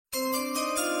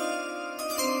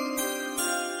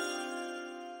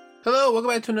Hello, welcome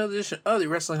back to another edition of the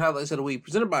Wrestling Highlights of the Week,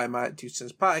 presented by My Two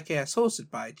Cents Podcast, hosted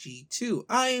by G2.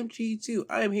 I am G2.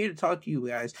 I am here to talk to you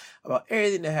guys about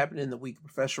everything that happened in the week of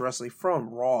professional wrestling from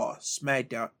Raw,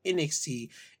 SmackDown, NXT,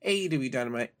 AEW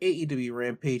Dynamite, AEW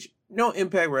Rampage, no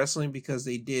Impact Wrestling because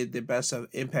they did the best of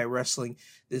Impact Wrestling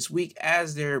this week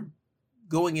as they're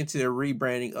going into their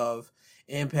rebranding of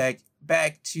Impact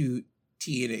back to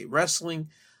TNA Wrestling.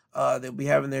 They'll be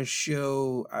having their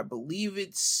show, I believe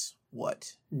it's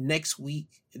next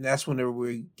week, and that's whenever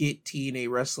we get TNA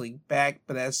Wrestling back,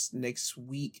 but that's next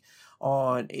week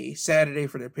on a Saturday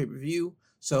for their pay-per-view.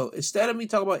 So instead of me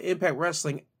talking about Impact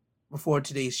Wrestling before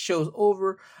today's show's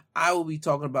over, I will be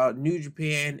talking about New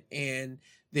Japan and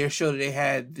their show that they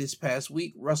had this past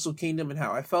week, Wrestle Kingdom, and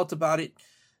how I felt about it.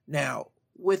 Now,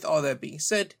 with all that being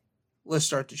said, let's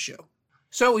start the show.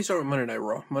 So we start with Monday Night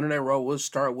Raw. Monday Night Raw will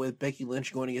start with Becky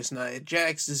Lynch going against Nia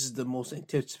Jax. This is the most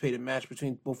anticipated match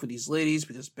between both of these ladies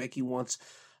because Becky wants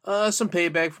some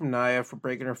payback from Nia for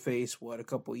breaking her face, a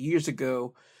couple of years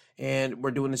ago. And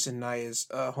we're doing this in Nia's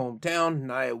hometown.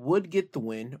 Nia would get the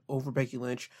win over Becky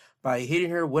Lynch by hitting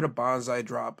her with a bonsai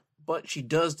drop. But she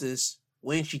does this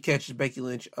when she catches Becky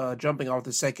Lynch jumping off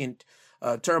the second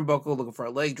turnbuckle, looking for a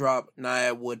leg drop.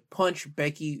 Nia would punch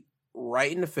Becky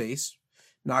right in the face,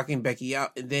 knocking Becky out,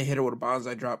 and then hit her with a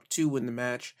bonsai drop to win the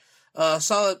match.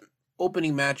 Solid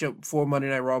opening matchup for Monday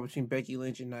Night Raw between Becky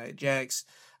Lynch and Nia Jax.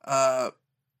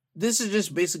 This is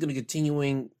just basically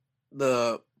continuing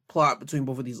the plot between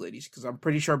both of these ladies, because I'm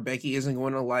pretty sure Becky isn't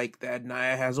going to like that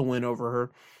Nia has a win over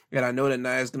her. And I know that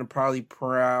Nia is going to probably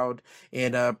proud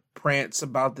and prance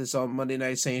about this on Monday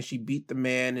night, saying she beat the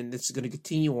man, and this is going to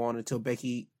continue on until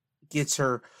Becky gets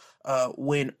her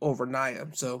win over Nia.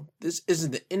 So this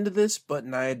isn't the end of this, but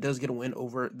Nia does get a win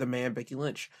over the man, Becky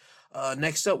Lynch.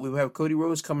 Next up, we have Cody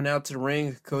Rhodes coming out to the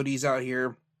ring. Cody's out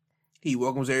here. He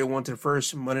welcomes everyone to the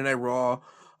first Monday Night Raw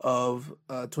of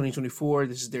 2024.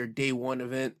 This is their day one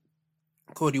event.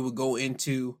 Cody would go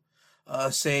into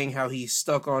saying how he's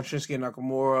stuck on Shinsuke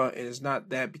Nakamura, and it's not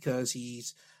that because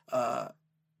he's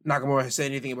Nakamura has said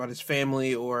anything about his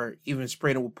family or even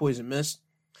sprayed him with poison mist.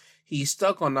 He's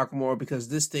stuck on Nakamura because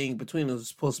this thing between them is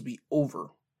supposed to be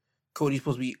over. Cody's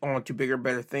supposed to be on to bigger,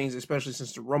 better things, especially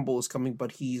since the Rumble is coming,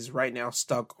 but he's right now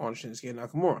stuck on Shinsuke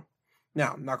Nakamura.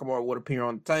 Now, Nakamura would appear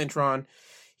on Titantron.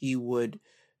 He would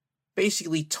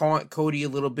basically taunt Cody a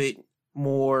little bit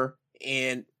more,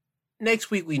 and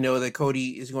next week we know that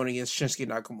Cody is going against Shinsuke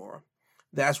Nakamura.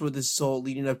 That's what this is all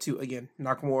leading up to. Again,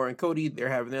 Nakamura and Cody, they're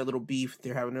having their little beef.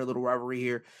 They're having their little rivalry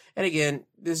here. And again,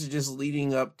 this is just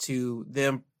leading up to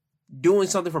them doing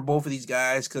something for both of these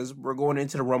guys, because we're going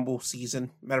into the Rumble season.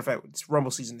 Matter of fact, it's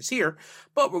Rumble season is here,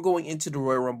 but we're going into the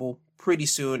Royal Rumble pretty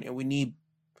soon, and we need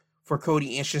for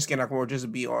Cody and Shinsuke Nakamura just to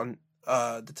be on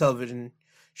the television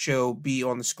show, be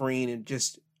on the screen, and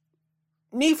just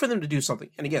need for them to do something.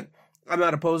 And again, I'm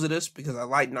not opposed to this because I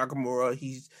like Nakamura.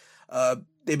 He's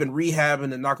they've been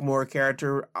rehabbing the Nakamura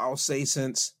character, I'll say,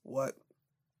 since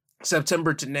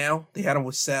September to now. They had him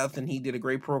with Seth, and he did a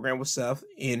great program with Seth.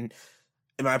 In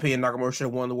my opinion, Nakamura should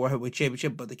have won the World Heavyweight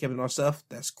Championship, but they kept it on Seth.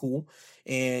 That's cool.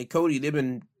 And Cody, they've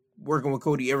been working with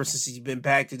Cody ever since he's been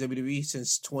back to WWE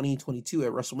since 2022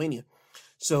 at WrestleMania.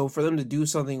 So for them to do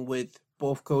something with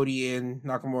both Cody and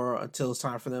Nakamura until it's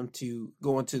time for them to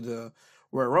go into the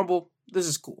Royal Rumble, this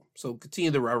is cool. So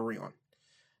continue the rivalry on.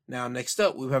 Now, next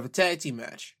up, we have a tag team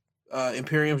match.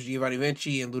 Imperium's Giovanni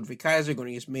Vinci and Ludwig Kaiser going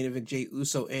against main event Jey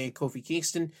Uso and Kofi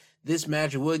Kingston. This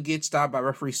match would get stopped by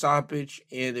referee stoppage,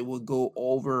 and it would go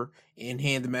over and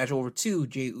hand the match over to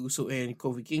Jey Uso and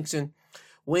Kofi Kingston,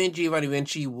 when Giovanni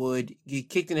Vinci would get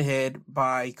kicked in the head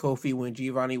by Kofi when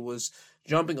Giovanni was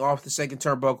jumping off the second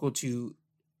turnbuckle to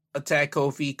attack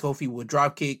Kofi. Kofi would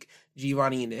dropkick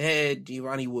Giovanni in the head.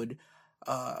 Giovanni would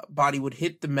body would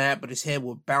hit the mat, but his head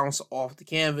would bounce off the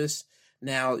canvas.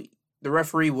 Now, the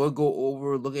referee would go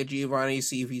over, look at Giovanni,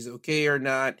 see if he's okay or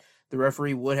not. The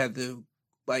referee would have to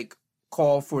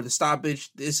call for the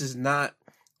stoppage. This is not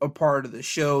a part of the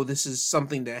show. This is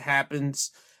something that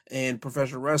happens in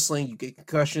professional wrestling. You get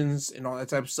concussions and all that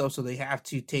type of stuff, so they have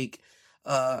to take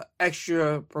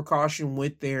extra precaution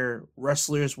with their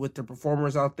wrestlers, with their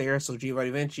performers out there. So Giovanni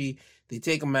Vinci, they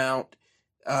take him out.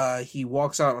 He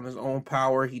walks out on his own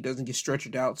power. He doesn't get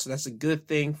stretchered out. So that's a good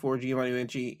thing for Giovanni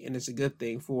Vinci, and it's a good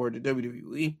thing for the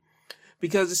WWE,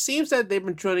 because it seems that they've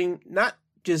been trying, not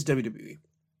just WWE,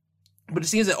 but it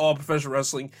seems that all professional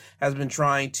wrestling has been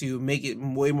trying to make it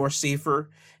way more safer.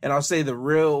 And I'll say the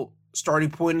real starting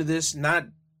point of this,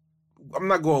 I'm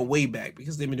not going way back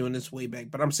because they've been doing this way back,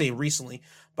 but I'm saying recently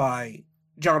by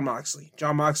Jon Moxley.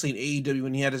 Jon Moxley in AEW,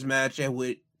 when he had his match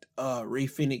with Rey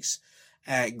Fenix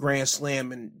at Grand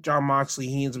Slam, and Jon Moxley,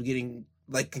 he ends up getting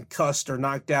like concussed or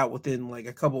knocked out within like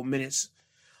a couple of minutes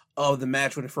of the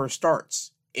match when it first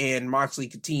starts, and Moxley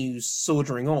continues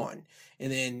soldiering on,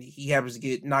 and then he happens to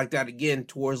get knocked out again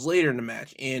towards later in the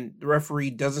match, and the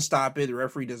referee doesn't stop it, the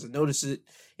referee doesn't notice it,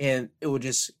 and it will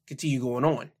just continue going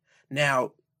on.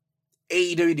 Now,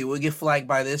 AEW will get flagged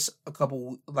by this a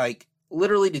couple, like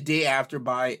literally the day after,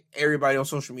 by everybody on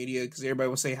social media, because everybody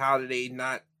will say, how did they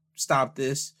not stop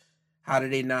this? How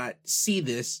did they not see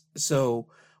this? So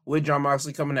with Jon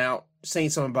Moxley coming out,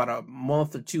 saying something about a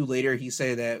month or two later, he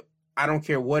said that, I don't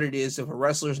care what it is, if a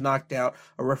wrestler's knocked out,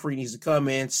 a referee needs to come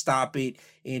in, stop it,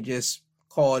 and just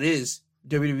call it is.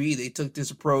 WWE, they took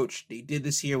this approach. They did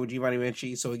this here with Giovanni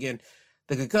Vinci. So again,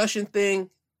 the concussion thing,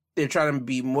 they're trying to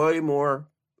be way more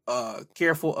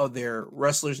careful of their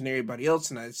wrestlers and everybody else,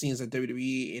 and it seems that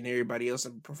WWE and everybody else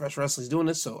in professional wrestling is doing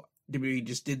this, so WWE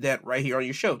just did that right here on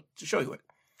your show to show you it.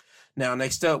 Now,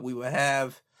 next up, we will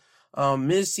have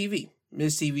Miz TV.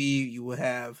 Miz TV, you will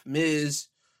have Miz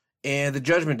and the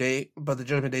Judgment Day, but the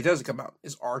Judgment Day doesn't come out.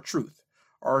 It's R-Truth.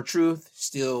 R-Truth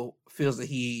still feels that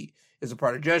he is a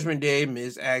part of Judgment Day.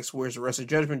 Miz asks, where's the rest of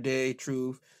Judgment Day?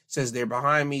 Truth says they're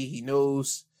behind me. He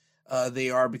knows they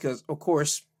are because, of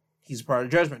course, he's a part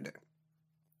of Judgment Day,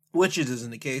 which it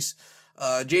isn't the case.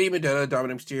 JD McDonough,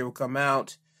 Dominic Mysterio will come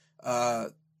out.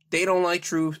 They don't like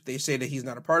Truth. They say that he's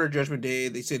not a part of Judgment Day.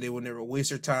 They say they will never waste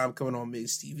their time coming on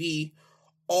Miz TV.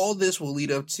 All this will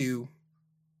lead up to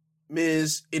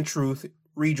Miz and Truth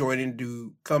rejoining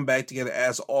to come back together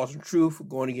as Awesome Truth,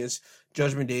 going against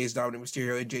Judgment Day's Dominic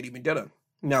Mysterio and JD McDonough.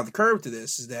 Now, the curve to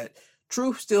this is that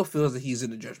Truth still feels that he's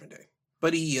in the Judgment Day,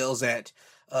 but he yells at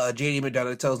JD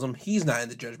McDonough, tells him he's not in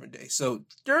the Judgment Day. So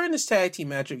during this tag team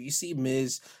matchup, you see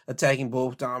Miz attacking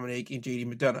both Dominic and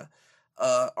JD McDonough.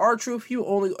 R-Truth, he will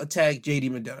only attack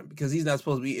JD McDonough because he's not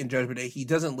supposed to be in Judgment Day. He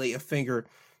doesn't lay a finger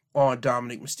on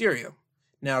Dominic Mysterio.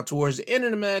 Now, towards the end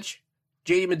of the match,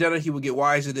 JD McDonough, he will get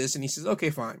wise to this, and he says,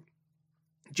 okay, fine.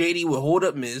 JD will hold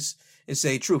up Miz and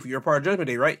say, Truth, you're a part of Judgment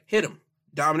Day, right? Hit him.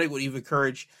 Dominic would even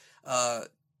encourage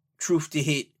Truth to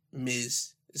hit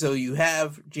Miz. So you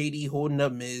have JD holding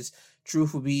up Miz.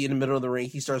 Truth will be in the middle of the ring.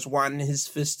 He starts winding his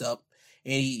fist up,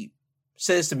 and he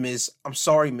says to Miz, I'm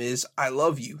sorry, Miz. I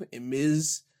love you. And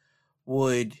Miz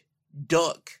would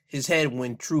duck his head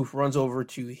when Truth runs over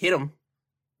to hit him,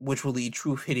 which will lead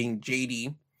Truth hitting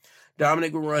JD.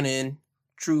 Dominic will run in.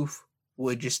 Truth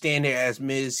would just stand there as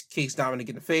Miz kicks Dominic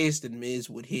in the face. Then Miz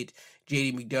would hit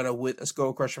JD McDonough with a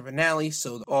skull crusher finale.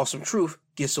 So the Awesome Truth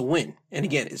gets a win. And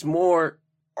again, it's more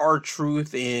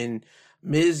R-Truth and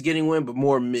Miz getting win, but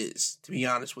more Miz, to be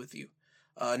honest with you.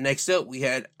 Next up, we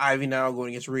had Ivy Nile going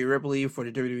against Rhea Ripley for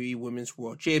the WWE Women's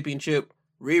World Championship.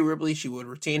 Rhea Ripley, she would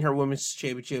retain her Women's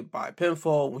Championship by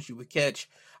pinfall when she would catch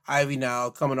Ivy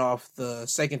Nile coming off the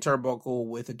second turnbuckle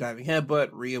with a diving headbutt.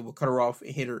 Rhea would cut her off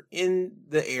and hit her in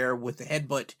the air with the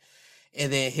headbutt,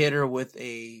 and then hit her with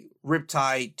a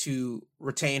riptide to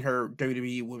retain her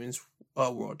WWE Women's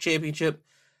World Championship.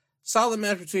 Solid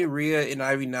match between Rhea and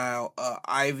Ivy Nile.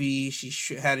 Ivy,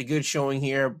 she had a good showing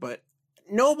here, but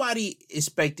nobody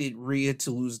expected Rhea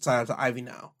to lose the title to Ivy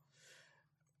Nile.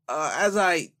 As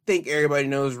I think everybody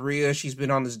knows, Rhea, she's been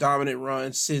on this dominant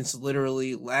run since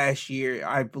literally last year.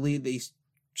 I believe they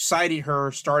cited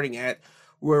her starting at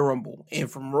Royal Rumble.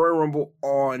 And from Royal Rumble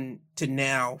on to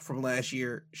now, from last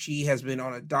year, she has been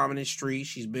on a dominant streak.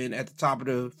 She's been at the top of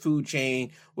the food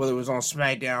chain, whether it was on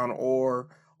SmackDown or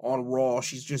on Raw.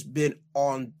 She's just been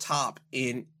on top.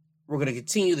 And we're going to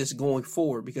continue this going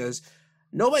forward because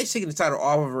nobody's taking the title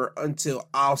off of her until,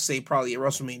 I'll say, probably at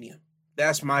WrestleMania.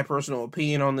 That's my personal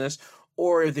opinion on this.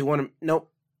 Or if they want to,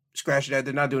 nope, scratch that.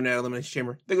 They're not doing that at Elimination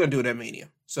Chamber. They're going to do it at Mania.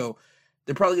 So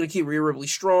they're probably going to keep Rhea Ripley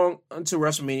strong until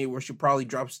WrestleMania, where she probably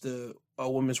drops the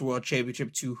Women's World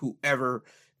Championship to whoever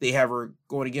they have her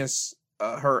going against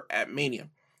her at Mania.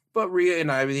 But Rhea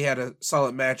and Ivy, they had a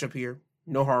solid matchup here.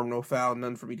 No harm, no foul,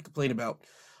 nothing for me to complain about.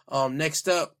 Next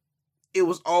up, it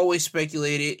was always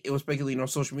speculated. It was speculated on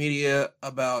social media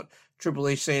about Triple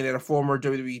H saying that a former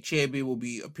WWE champion will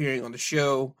be appearing on the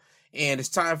show, and it's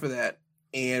time for that.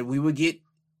 And we would get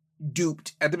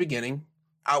duped at the beginning.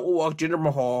 Out will walk Jinder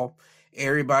Mahal.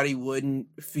 Everybody wouldn't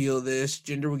feel this.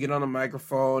 Jinder would get on the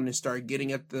microphone and start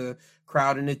getting at the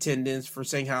crowd in attendance for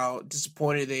saying how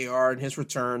disappointed they are in his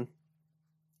return.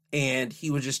 And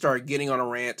he would just start getting on a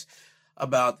rant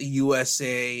about the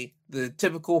USA, the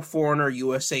typical foreigner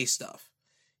USA stuff.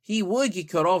 He would get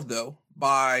cut off, though,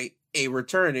 by a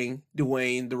returning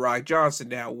Dwayne The Rock Johnson.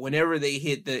 Now, whenever they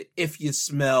hit the "if you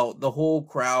smell," the whole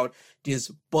crowd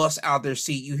just busts out their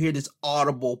seat. You hear this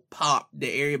audible pop that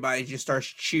everybody just starts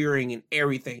cheering and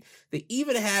everything. They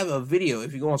even have a video,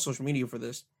 if you go on social media for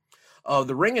this, of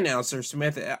the ring announcer,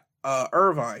 Samantha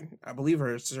Irvine. I believe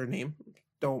is her name.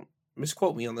 Don't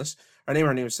misquote me on this. Her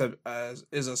name is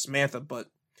a Samantha, but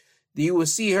you will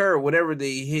see her whenever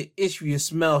they hit "if you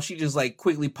smell," she just like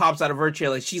quickly pops out of her chair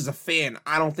like she's a fan.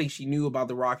 I don't think she knew about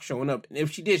The Rock showing up. And if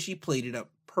she did, she played it up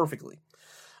perfectly.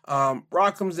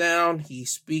 Rock comes down. He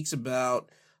speaks about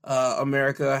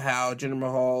America, how Jinder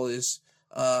Mahal is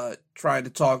trying to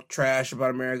talk trash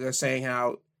about America, saying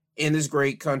how in this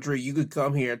great country you could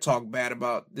come here and talk bad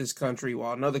about this country,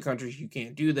 while in other countries you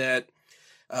can't do that.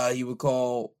 He would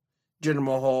call Jinder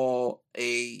Mahal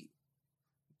a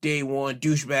day one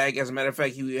douchebag. As a matter of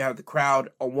fact, he would have the crowd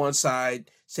on one side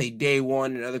say day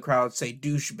one and the other crowd say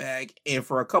douchebag. And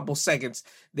for a couple seconds,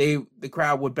 the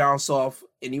crowd would bounce off,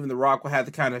 and even The Rock would have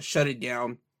to kind of shut it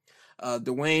down.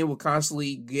 Dwayne would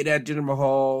constantly get at Jinder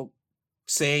Mahal,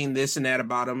 saying this and that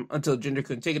about him until Jinder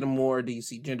couldn't take it anymore. Then you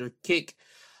see Jinder kick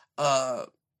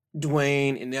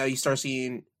Dwayne, and now you start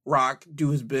seeing Rock do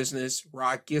his business.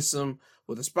 Rock gets him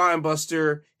with a spine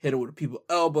buster, hit him with a people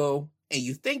elbow, and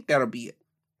you think that'll be it.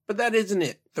 But that isn't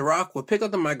it. The Rock would pick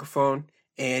up the microphone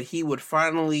and he would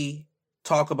finally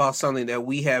talk about something that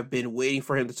we have been waiting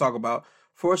for him to talk about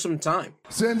for some time.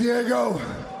 San Diego,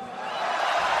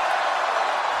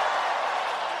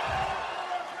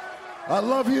 I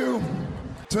love you.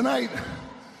 Tonight,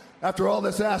 after all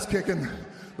this ass kicking,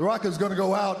 The Rock is going to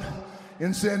go out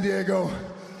in San Diego.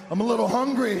 I'm a little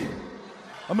hungry.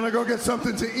 I'm going to go get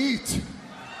something to eat.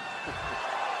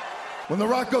 When The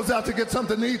Rock goes out to get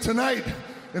something to eat tonight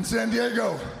in San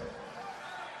Diego,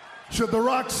 should The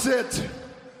Rock sit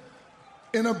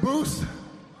in a booth,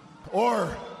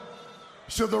 or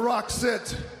should The Rock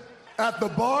sit at the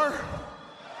bar?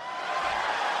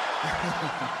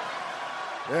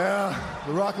 Yeah,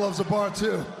 The Rock loves a bar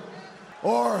too.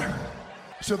 Or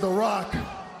should The Rock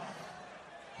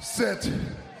sit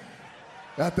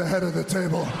at the head of the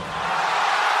table?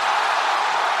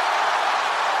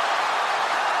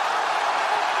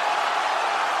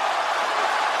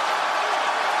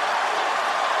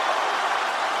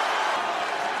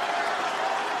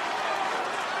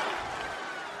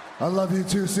 I love you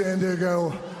too, San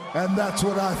Diego, and that's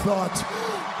what I thought.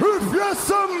 If you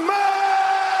smell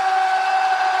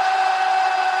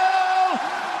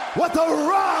what The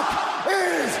Rock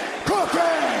is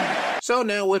cooking! So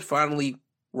now with finally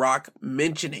Rock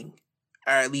mentioning,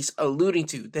 or at least alluding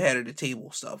to, the head of the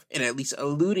table stuff, and at least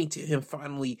alluding to him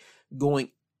finally going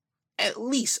at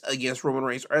least against Roman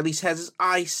Reigns, or at least has his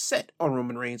eyes set on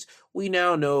Roman Reigns, we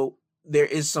now know there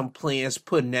is some plans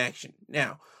put in action.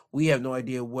 Now, we have no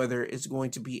idea whether it's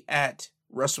going to be at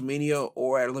WrestleMania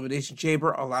or at Elimination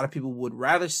Chamber. A lot of people would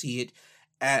rather see it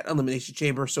at Elimination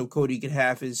Chamber so Cody can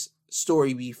have his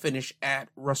story be finished at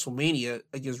WrestleMania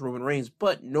against Roman Reigns,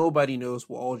 but nobody knows.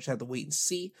 We'll all just have to wait and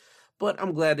see. But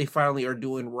I'm glad they finally are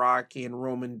doing Rock and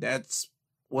Roman. That's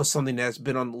was something that's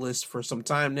been on the list for some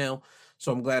time now,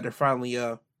 so I'm glad they're finally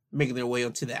making their way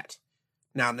onto that.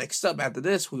 Now, next up after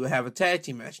this, we will have a tag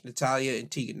team match. Natalya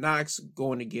and Tegan Nox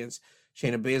going against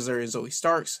Shayna Baszler and Zoe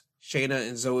Starks. Shayna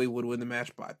and Zoe would win the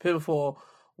match by pinfall.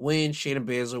 When Shayna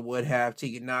Baszler would have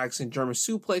Tegan Nox and German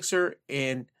suplex her,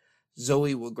 and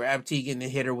Zoe would grab Tegan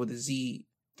and hit her with a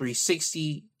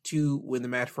Z360 to win the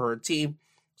match for her team.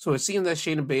 So it seemed that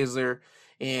Shayna Baszler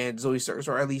and Zoe Starks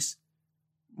are at least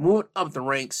moving up the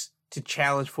ranks to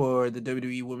challenge for the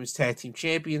WWE Women's Tag Team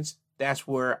Champions. That's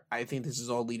where I think this is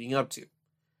all leading up to.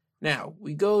 Now,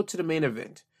 we go to the main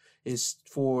event. It's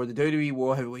for the WWE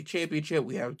World Heavyweight Championship.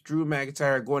 We have Drew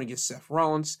McIntyre going against Seth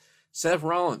Rollins. Seth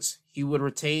Rollins, he would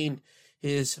retain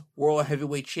his World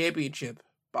Heavyweight Championship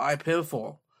by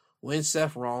pinfall when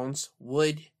Seth Rollins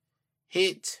would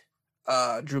hit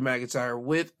Drew McIntyre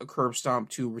with a curb stomp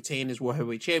to retain his World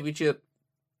Heavyweight Championship.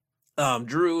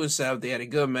 Drew and Seth, they had a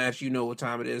good match. You know what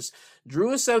time it is. Drew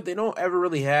and Seth, they don't ever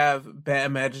really have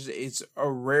bad matches. It's a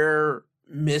rare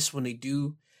miss when they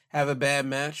do have a bad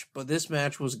match, but this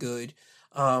match was good.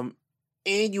 And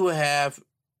you would have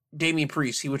Damian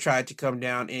Priest. He would try to come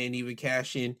down and he would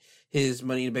cash in his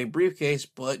Money in the Bank briefcase,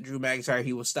 but Drew McIntyre,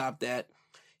 he would stop that.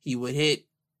 He would hit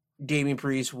Damian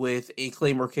Priest with a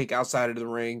Claymore kick outside of the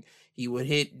ring. He would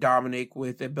hit Dominic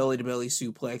with a belly-to-belly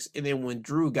suplex. And then when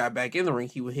Drew got back in the ring,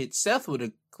 he would hit Seth with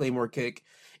a Claymore kick.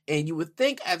 And you would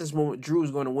think at this moment Drew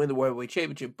was going to win the World Heavyweight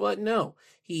Championship, but no.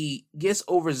 He gets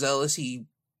overzealous. He,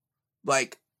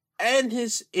 in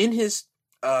his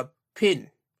pin,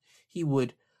 he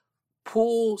would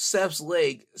pull Seth's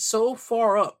leg so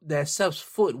far up that Seth's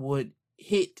foot would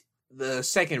hit the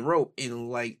second rope and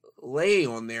like lay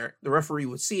on there. The referee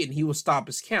would see it and he would stop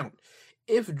his count.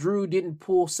 If Drew didn't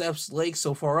pull Seth's leg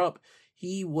so far up,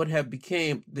 he would have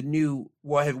became the new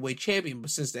World Heavyweight Champion.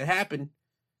 But since that happened,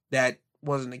 that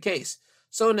wasn't the case.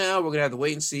 So now we're going to have to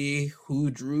wait and see who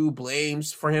Drew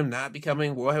blames for him not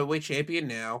becoming World Heavyweight Champion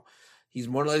now. He's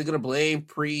more likely going to blame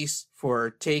Priest for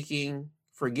getting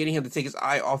him to take his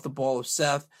eye off the ball of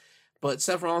Seth. But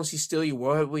Seth Rollins, he's still your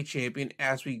World Heavyweight Champion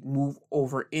as we move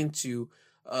over into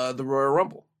the Royal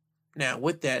Rumble. Now,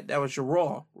 with that, that was your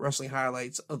Raw Wrestling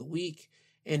Highlights of the week.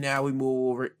 And now we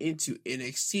move over into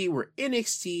NXT, where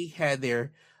NXT had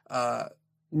their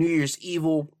New Year's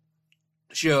Evil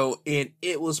show, and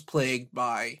it was plagued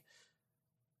by,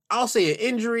 I'll say, an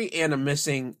injury and a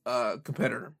missing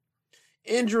competitor.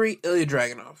 Injury, Ilya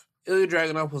Dragunov. Ilya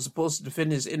Dragunov was supposed to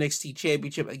defend his NXT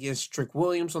championship against Trick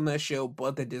Williams on that show,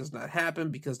 but that does not happen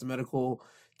because the medical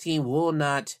team will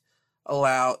not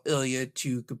allow Ilya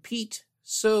to compete.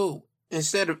 So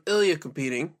instead of Ilya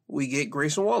competing, we get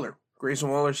Grayson Waller. Grayson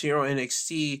Waller's here on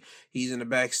NXT. He's in the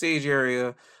backstage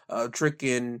area. Trick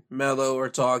and Mello are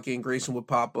talking. Grayson would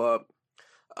pop up.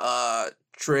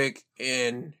 Trick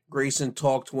and Grayson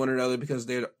talk to one another because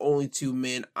they're the only two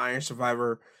men Iron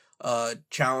Survivor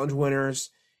challenge winners.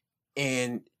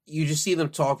 And you just see them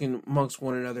talking amongst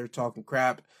one another, talking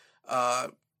crap.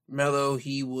 Mello,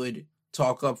 he would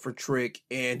talk up for Trick,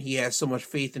 and he has so much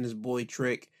faith in his boy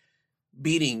Trick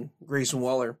beating Grayson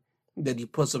Waller that he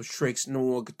puts up Trick's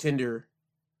number one contender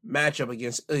matchup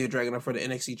against Ilya Dragunov for the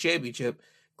NXT Championship.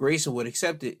 Grayson would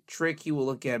accept it. Trick, he will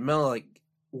look at Mello like,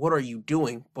 what are you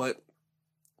doing? But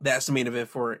that's the main event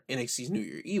for NXT's New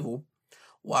Year Evil.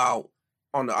 While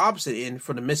on the opposite end,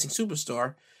 for the missing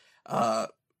superstar,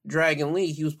 Dragon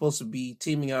Lee, he was supposed to be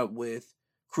teaming up with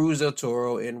Cruz del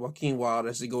Toro and Joaquin Wilde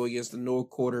as they go against the North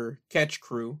Quarter Catch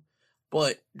Crew.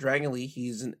 But Dragon Lee, he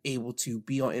isn't able to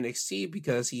be on NXT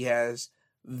because he has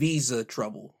visa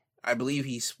trouble. I believe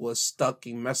he was stuck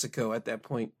in Mexico at that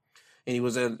point, and he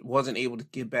wasn't able to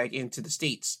get back into the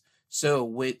States. So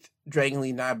with Dragon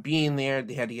Lee not being there,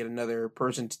 they had to get another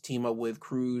person to team up with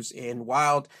Cruz and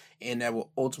Wilde, and that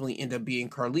will ultimately end up being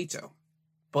Carlito.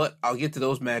 But I'll get to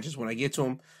those matches when I get to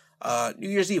them. New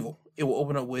Year's Evil, it will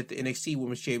open up with the NXT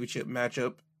Women's Championship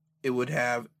matchup. It would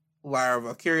have Lyra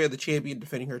Valkyria, the champion,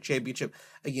 defending her championship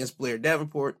against Blair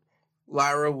Davenport.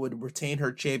 Lyra would retain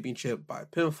her championship by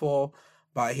pinfall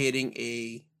by hitting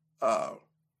a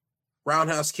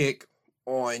roundhouse kick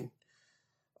on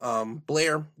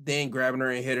Blair, then grabbing her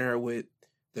and hitting her with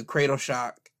the Cradle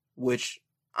Shock, which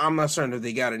I'm not certain if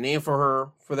they got a name for her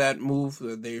for that move.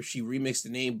 She remixed the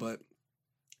name, but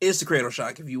it's the Cradle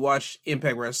Shock. If you watch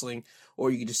Impact Wrestling,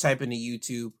 or you can just type into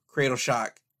YouTube, Cradle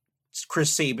Shock, it's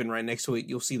Chris Sabin right next to it,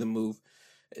 you'll see the move.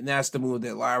 And that's the move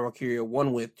that Lyra Valkyria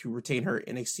won with to retain her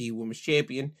NXT Women's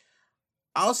Champion.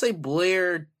 I'll say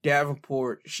Blair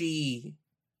Davenport, she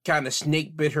kind of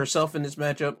snake bit herself in this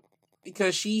matchup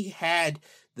because she had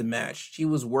the match. She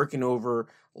was working over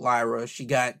Lyra. She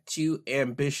got too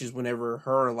ambitious whenever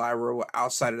her and Lyra were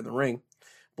outside of the ring.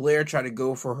 Blair tried to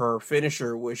go for her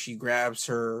finisher where she grabs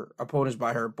her opponents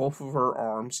by both of her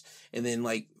arms and then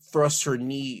like thrusts her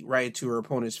knee right into her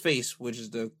opponent's face, which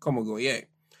is the Komogoye.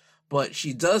 But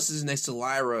she does this next to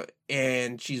Lyra,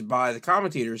 and she's by the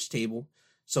commentator's table.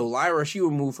 So Lyra, she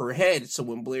will move her head. So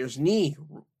when Blair's knee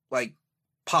like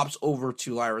pops over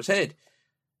to Lyra's head,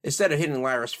 instead of hitting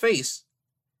Lyra's face,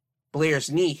 Blair's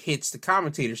knee hits the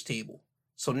commentator's table.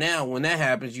 So now when that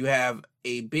happens, you have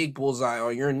a big bullseye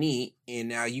on your knee, and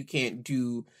now you can't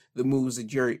do the moves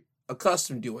that you're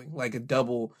accustomed doing, like a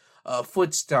double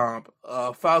foot stomp,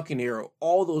 falcon arrow.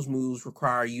 All those moves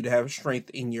require you to have strength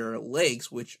in your legs,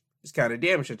 which is kind of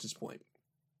damaged at this point.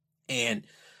 And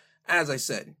as I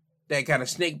said, that kind of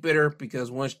snake bit her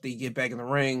because once they get back in the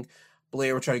ring,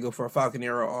 Blair would try to go for a falcon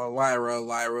arrow on Lyra.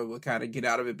 Lyra would kind of get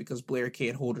out of it because Blair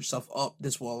can't hold herself up.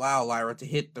 This will allow Lyra to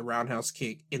hit the roundhouse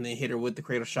kick and then hit her with the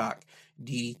Cradle Shock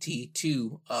DDT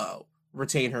to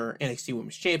retain her NXT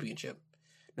Women's Championship.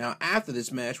 Now, after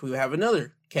this match, we will have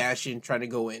another cash-in trying to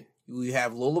go in. We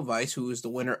have Lola Vice, who is the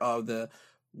winner of the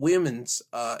women's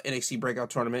NXT Breakout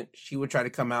Tournament. She would try to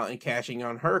come out and cash in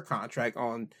on her contract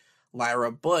on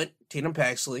Lyra, but Tatum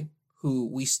Paxley, who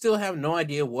we still have no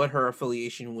idea what her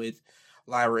affiliation with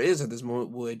Lyra is at this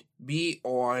moment, would be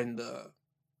on the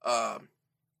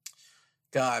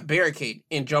barricade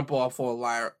and jump off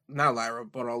on not Lyra,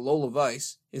 but on Lola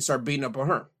Vice and start beating up on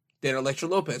her. Then Elektra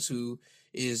Lopez, who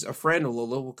is a friend of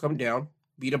Lola, will come down,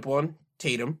 beat up on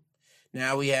Tatum.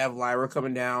 Now we have Lyra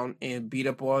coming down and beat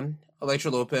up on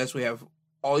Elektra Lopez. We have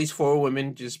all these four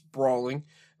women just brawling.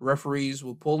 Referees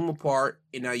will pull them apart,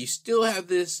 and now you still have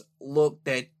this look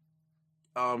that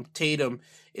Tatum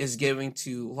is giving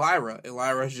to Lyra, and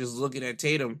Lyra's just looking at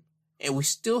Tatum, and we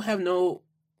still have no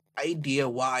idea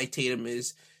why Tatum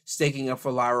is staking up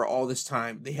for Lyra all this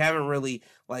time. They haven't really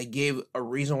gave a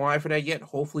reason why for that yet.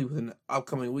 Hopefully within the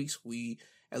upcoming weeks we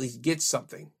at least get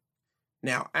something.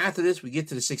 Now after this we get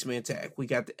to the 6-man tag. We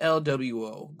got the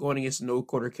LWO going against the No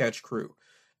Quarter Catch Crew.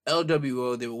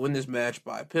 LWO, they will win this match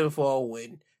by pinfall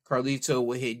when Carlito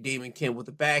would hit Damon Kemp with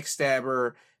a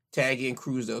backstabber, tag in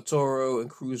Cruz del Toro, and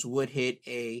Cruz would hit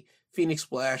a Phoenix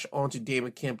Splash onto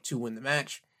Damon Kemp to win the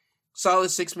match. Solid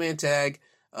 6-man tag.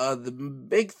 The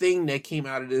big thing that came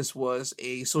out of this was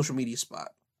a social media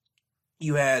spot.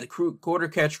 You had Quarter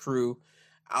Catch Crew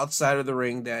outside of the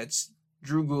ring. That's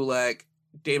Drew Gulak,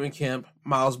 Damon Kemp,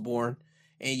 Miles Bourne,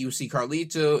 and you see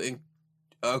Carlito and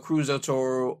Cruz del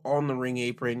Toro on the ring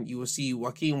apron. You will see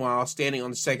Joaquin Wilde standing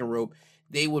on the second rope.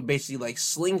 They would basically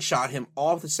slingshot him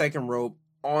off the second rope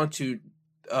onto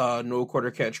No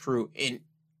Quarter Catch Crew. And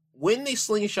when they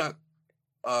slingshot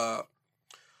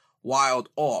Wilde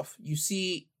off, you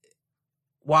see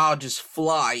Wilde just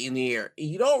fly in the air. And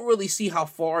you don't really see how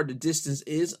far the distance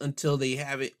is until they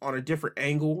have it on a different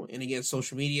angle. And again,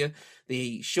 social media,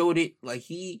 they showed it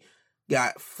he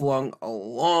got flung a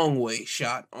long way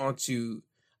shot onto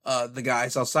the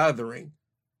guys outside of the ring.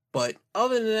 But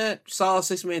other than that, solid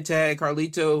 6-man tag.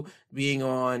 Carlito being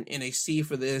on NXT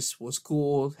for this was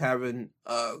cool. Having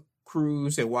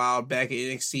Cruz and Wilde back at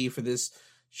NXT for this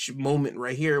moment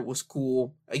right here was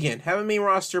cool. Again, having main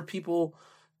roster people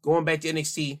going back to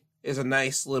NXT is a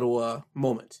nice little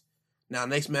moment. Now,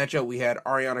 next matchup, we had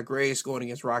Ariana Grace going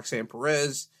against Roxanne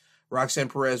Perez. Roxanne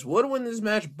Perez would win this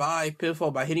match by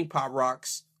pinfall by hitting Pop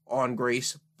Rocks on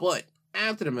Grace. But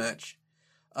after the match,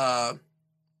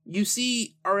 you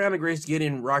see Ariana Grace get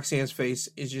in Roxanne's face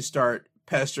and just start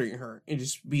pestering her and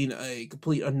just being a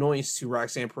complete annoyance to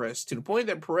Roxanne Perez, to the point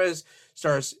that Perez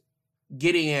starts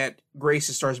getting at Grace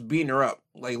and starts beating her up,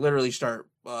 literally start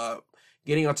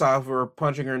getting on top of her,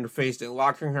 punching her in the face, then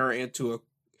locking her into a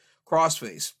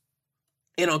crossface.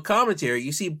 And on commentary,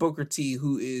 you see Booker T,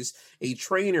 who is a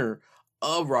trainer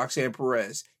of Roxanne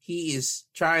Perez. He is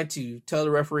trying to tell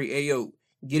the referee, hey, yo,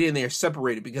 get in there,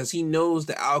 separate it, because he knows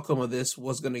the outcome of this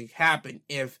was going to happen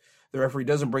if the referee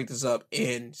doesn't break this up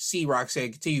and see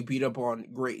Roxanne continue to beat up on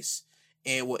Grace.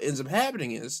 And what ends up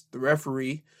happening is the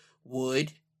referee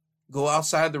would go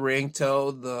outside the ring,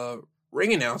 tell the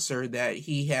ring announcer that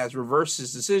he has reversed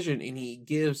his decision, and he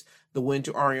gives the win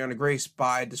to Ariana Grace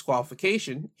by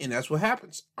disqualification, and that's what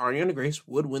happens. Ariana Grace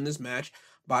would win this match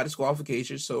by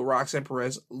disqualification, so Roxanne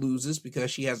Perez loses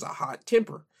because she has a hot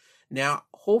temper. Now,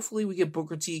 hopefully we get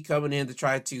Booker T coming in to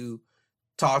try to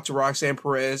talk to Roxanne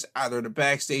Perez, either in the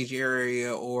backstage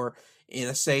area or in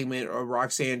a segment, or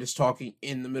Roxanne just talking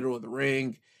in the middle of the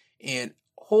ring, and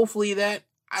hopefully that,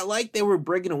 I like that we're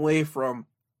breaking away from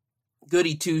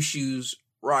goody two-shoes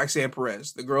Roxanne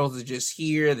Perez. The girl is just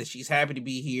here, that she's happy to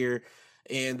be here,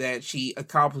 and that she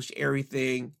accomplished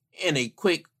everything in a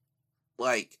quick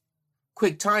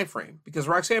time frame. Because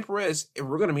Roxanne Perez, if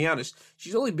we're going to be honest,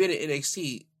 she's only been at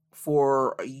NXT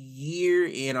for a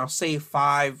year and I'll say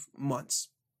 6 months.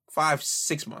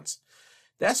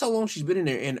 That's how long she's been in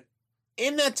there. And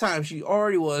in that time, she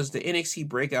already was the NXT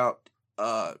Breakout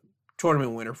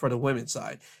tournament winner for the women's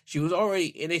side. She was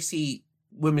already NXT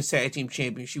Women's Tag Team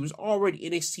Champion. She was already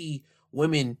NXT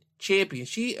Women Champion.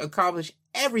 She accomplished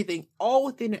everything all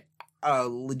within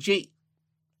legit,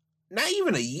 not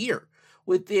even a year.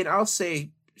 Within, I'll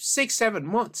say, 6-7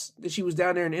 months that she was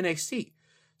down there in NXT.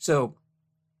 So,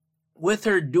 with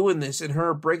her doing this and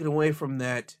her breaking away from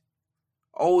that,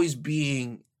 always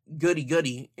being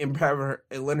goody and having her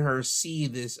and letting her see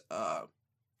this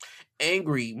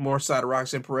angry more side of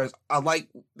Roxanne Perez, I like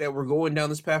that we're going down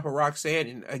this path with Roxanne.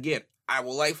 And again, I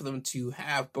would like for them to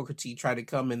have Booker T try to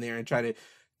come in there and try to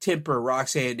temper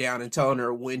Roxanne down and telling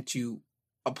her when to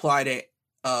apply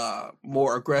that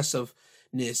more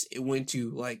aggressiveness and when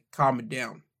to calm it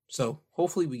down. So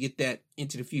hopefully we get that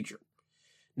into the future.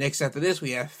 Next after this,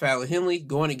 we have Fallon Henley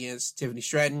going against Tiffany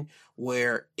Stratton,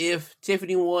 where if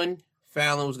Tiffany won,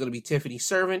 Fallon was going to be Tiffany's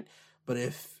servant, but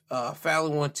if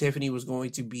Fallon won, Tiffany was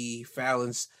going to be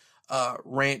Fallon's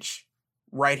ranch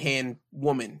right-hand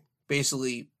woman.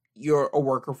 Basically, you're a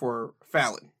worker for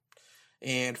Fallon.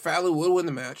 And Fallon would win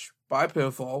the match by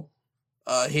pinfall,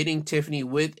 hitting Tiffany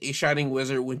with a Shining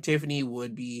Wizard when Tiffany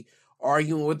would be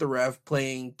arguing with the ref,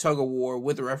 playing tug-of-war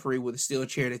with the referee with a steel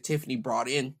chair that Tiffany brought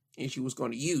in and she was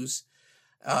going to use.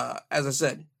 As I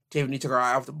said, Tiffany took her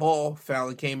eye off the ball.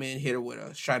 Fallon came in, hit her with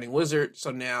a Shining Wizard.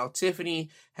 So now Tiffany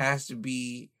has to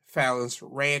be Fallon's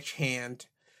ranch hand.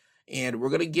 And we're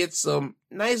going to get some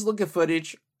nice looking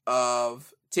footage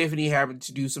of Tiffany having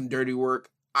to do some dirty work.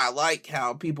 I like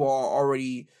how people are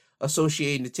already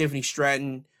associating the Tiffany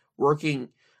Stratton working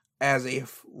as a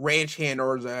ranch hand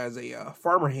or as a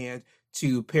farmer hand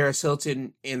to Paris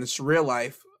Hilton in the Surreal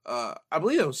Life. I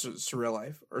believe it was Surreal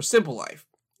Life or Simple Life.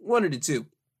 One of the two.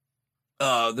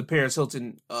 The Paris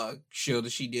Hilton show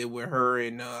that she did with her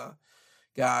and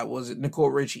was it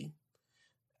Nicole Richie?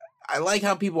 I like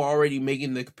how people are already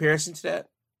making the comparison to that,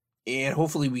 and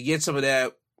hopefully we get some of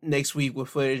that next week with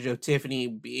footage of Tiffany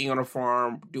being on a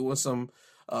farm, doing some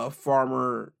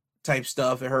farmer type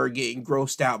stuff, and her getting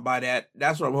grossed out by that.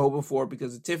 That's what I'm hoping for,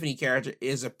 because the Tiffany character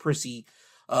is a prissy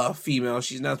female.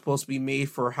 She's not supposed to be made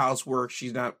for housework.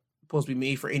 She's not supposed to be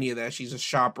made for any of that. She's a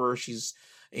shopper. She's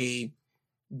a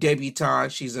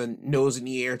debutante. She's a nose in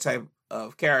the air type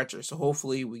of character. So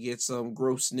hopefully we get some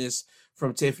grossness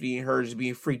from Tiffany and her just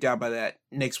being freaked out by that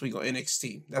next week on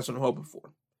NXT. That's what I'm hoping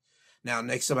for. Now,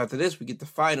 next up after this, we get the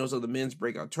finals of the men's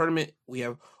breakout tournament. We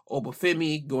have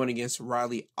Obafemi going against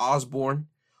Riley Osborne.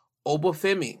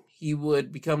 Obafemi, he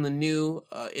would become the new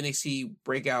NXT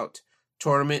breakout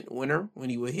tournament winner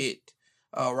when he would hit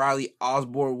Riley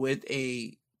Osborne with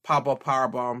a pop-up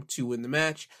powerbomb to win the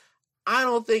match. I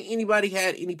don't think anybody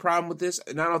had any problem with this,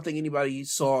 and I don't think anybody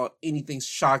saw anything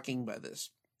shocking by this.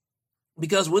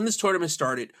 Because when this tournament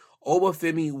started,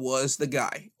 Obafemi was the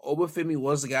guy. Obafemi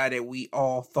was the guy that we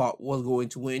all thought was going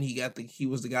to win. He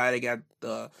was the guy that got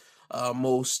the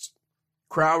most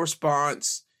crowd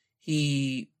response.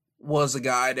 He was a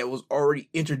guy that was already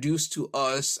introduced to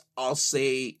us, I'll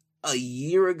say, a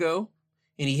year ago,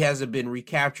 and he hasn't been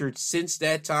recaptured since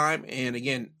that time. And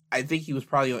again, I think he was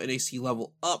probably on NXT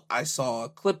Level Up. I saw a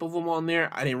clip of him on there.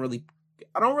 I don't really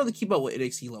keep up with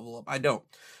NXT Level Up. I don't.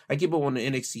 I keep up on the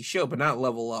NXT show, but not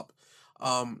Level Up.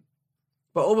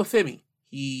 But Obafemi,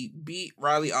 he beat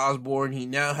Riley Osborne. He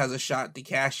now has a shot to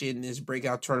cash in this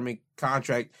breakout tournament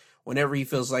contract whenever he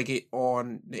feels like it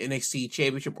on the NXT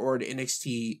Championship or the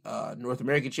NXT North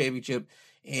American Championship.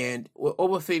 And with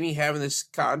Obafemi having this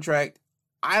contract,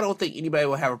 I don't think anybody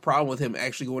will have a problem with him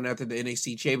actually going after the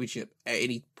NXT Championship at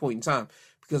any point in time,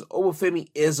 because Obafemi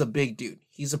is a big dude.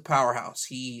 He's a powerhouse.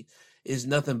 He is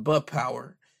nothing but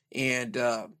power. And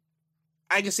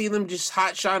I can see them just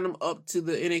hot-shotting him up to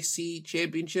the NXT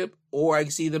Championship, or I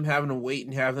can see them having to wait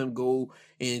and have them go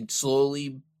and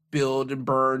slowly build and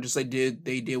burn, just like they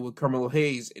did with Carmelo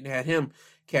Hayes, and had him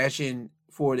cash in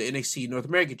for the NXT North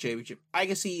American Championship. I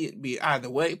can see it be either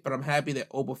way, but I'm happy that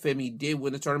Obafemi did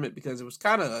win the tournament, because it was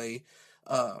kind of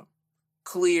a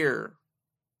clear...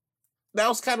 That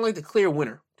was kind of like the clear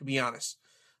winner, to be honest.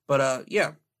 But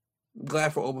yeah, I'm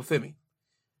glad for Obafemi.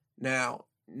 Now,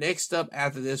 next up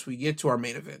after this, we get to our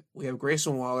main event. We have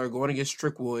Grayson Waller going against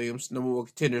Trick Williams, number one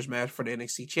contenders match for the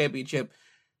NXT Championship.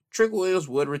 Trick Williams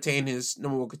would retain his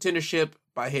number one contendership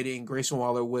by hitting Grayson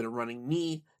Waller with a running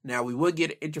knee. Now, we would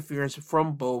get interference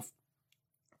from both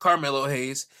Carmelo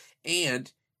Hayes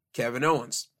and Kevin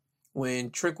Owens.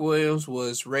 When Trick Williams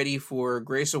was ready for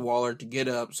Grayson Waller to get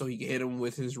up so he could hit him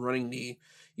with his running knee,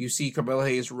 you see Carmelo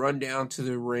Hayes run down to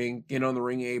the ring, get on the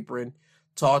ring apron,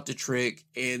 talk to Trick,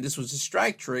 and this was a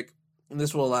strike Trick, and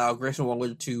this will allow Grayson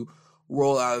Waller to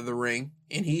roll out of the ring,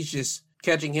 and he's just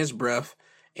catching his breath,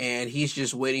 and he's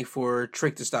just waiting for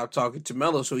Trick to stop talking to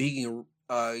Melo so he can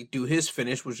do his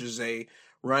finish, which is a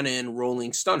run-in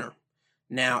rolling stunner.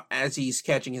 Now, as he's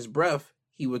catching his breath,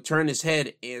 he would turn his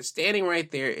head, and standing right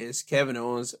there is Kevin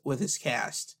Owens with his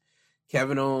cast.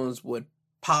 Kevin Owens would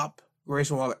pop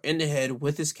Grayson Waller in the head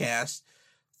with his cast,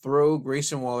 throw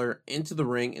Grayson Waller into the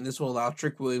ring, and this will allow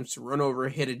Trick Williams to run over,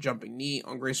 hit a jumping knee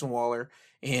on Grayson Waller,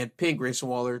 and pin Grayson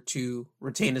Waller to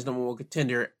retain his number one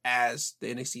contender as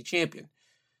the NXT champion.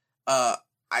 I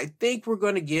think we're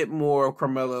going to get more of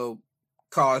Carmelo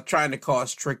trying to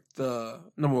cost Trick the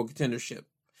number one contendership,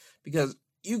 because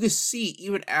you can see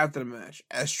even after the match,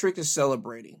 as Trick is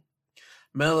celebrating,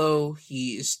 Melo,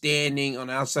 he is standing on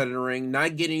the outside of the ring,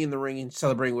 not getting in the ring and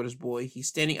celebrating with his boy. He's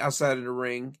standing outside of the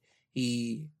ring.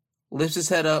 He lifts his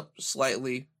head up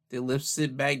slightly, then lifts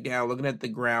it back down, looking at the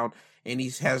ground, and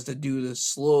he has to do the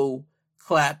slow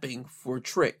clapping for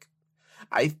Trick.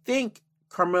 I think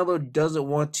Carmelo doesn't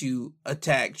want to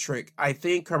attack Trick. I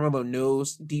think Carmelo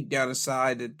knows deep down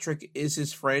inside that Trick is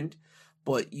his friend,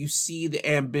 but you see the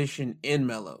ambition in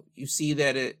Melo. You see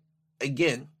that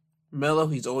again, Melo,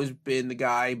 he's always been the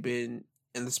guy, been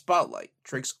in the spotlight.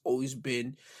 Trick's always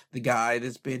been the guy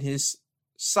that's been his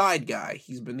side guy.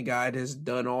 He's been the guy that has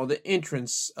done all the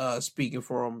entrance speaking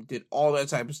for him, did all that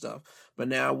type of stuff. But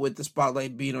now with the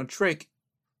spotlight being on Trick,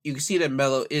 you can see that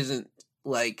Melo isn't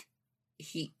really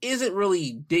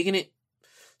digging it.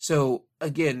 So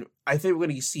again, I think we're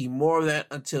going to see more of that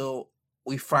until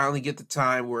we finally get the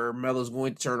time where Melo's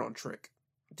going to turn on Trick,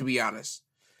 to be honest.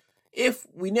 If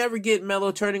we never get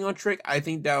Melo turning on Trick, I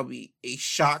think that would be a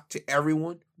shock to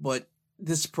everyone, but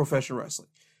this is professional wrestling.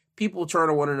 People turn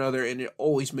on one another, and it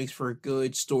always makes for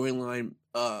good storyline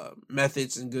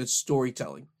methods and good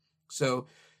storytelling. So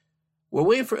we're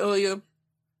waiting for Ilya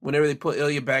whenever they put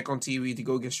Ilya back on TV to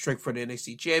go against Trick for the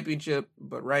NXT Championship,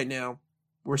 but right now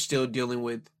we're still dealing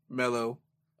with Melo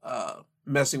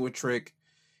messing with Trick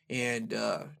and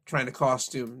trying to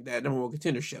cost him that number one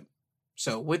contendership.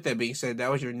 So with that being said, that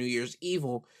was your New Year's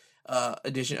Evil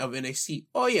edition of NXT.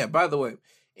 Oh yeah, by the way,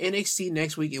 NXT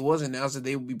next week, it was announced that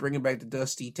they will be bringing back the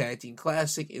Dusty Tag Team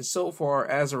Classic. And so far,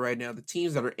 as of right now, the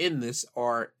teams that are in this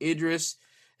are Idris,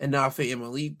 Anafe, and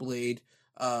Malik Blade,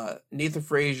 Nathan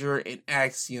Frazier, and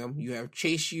Axiom. You have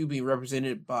Chase U being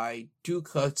represented by Duke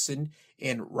Hudson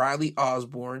and Riley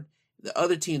Osborne. The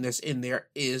other team that's in there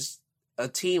is a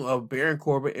team of Baron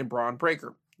Corbin and Braun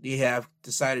Breaker. They have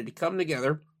decided to come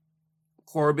together.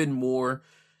 Corbin more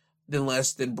than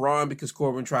less than Braun, because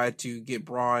Corbin tried to get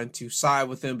Braun to side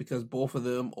with him because both of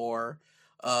them are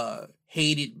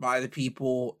hated by the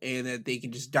people and that they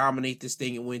can just dominate this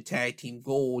thing and win tag team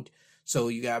gold. So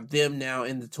you got them now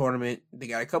in the tournament. They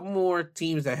got a couple more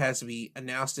teams that has to be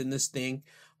announced in this thing.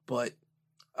 But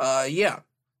yeah,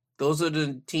 those are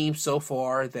the teams so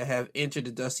far that have entered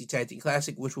the Dusty Tag Team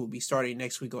Classic, which will be starting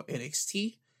next week on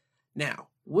NXT. Now,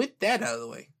 with that out of the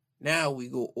way, now we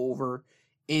go over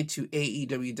into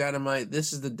AEW Dynamite.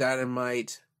 This is the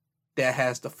Dynamite that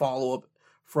has the follow-up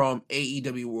from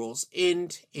AEW World's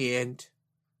End, and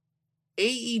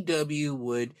AEW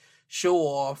would show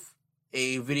off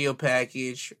a video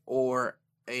package or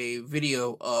a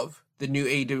video of the new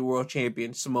AEW World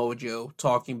Champion Samoa Joe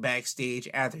talking backstage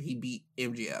after he beat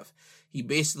MJF. He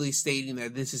basically stating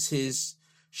that this is his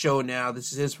show now,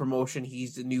 this is his promotion,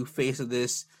 he's the new face of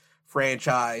this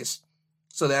franchise.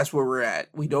 So that's where we're at.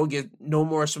 We don't get no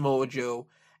more Samoa Joe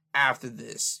after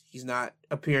this. He's not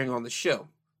appearing on the show.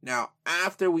 Now,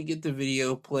 after we get the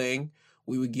video playing,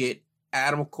 we would get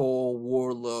Adam Cole,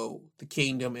 Wardlow, The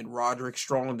Kingdom, and Roderick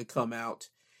Strong to come out.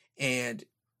 And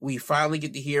we finally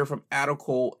get to hear from Adam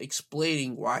Cole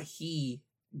explaining why he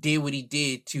did what he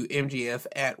did to MJF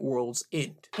at World's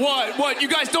End. What? You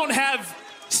guys don't have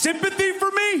sympathy for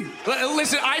me?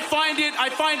 Listen, I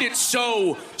find it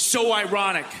so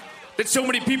ironic that so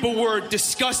many people were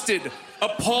disgusted,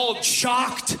 appalled,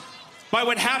 shocked by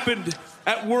what happened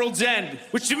at World's End,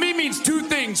 which to me means two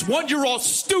things. One, you're all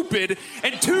stupid,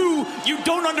 and two, you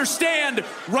don't understand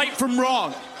right from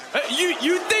wrong.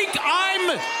 You think I'm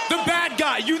the bad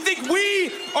guy. You think we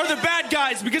are the bad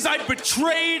guys because I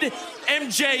betrayed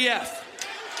MJF.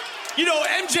 You know,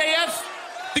 MJF,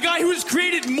 the guy who has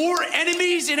created more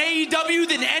enemies in AEW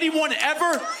than anyone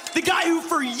ever, the guy who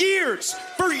for years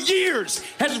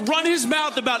has run his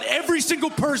mouth about every single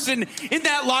person in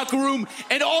that locker room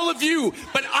and all of you,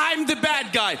 but I'm the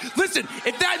bad guy. Listen,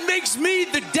 if that makes me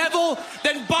the devil,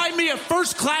 then buy me a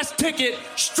first-class ticket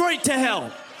straight to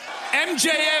hell.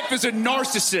 MJF is a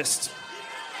narcissist.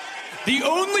 The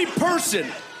only person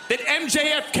that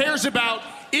MJF cares about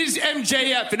is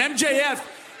MJF, and MJF,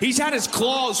 he's had his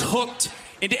claws hooked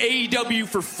into AEW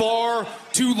for far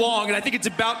too long, and I think it's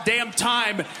about damn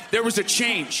time there was a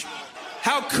change.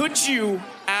 How could you,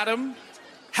 Adam?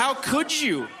 How could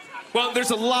you? Well, there's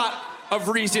a lot of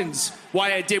reasons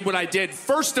why I did what I did.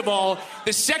 First of all,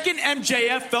 the second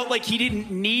MJF felt like he didn't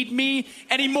need me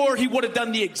anymore, he would have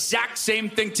done the exact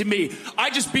same thing to me. I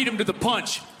just beat him to the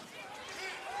punch.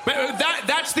 But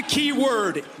that's the key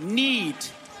word, need.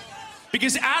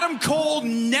 Because Adam Cole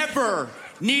never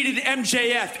needed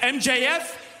MJF.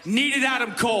 MJF needed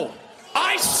Adam Cole.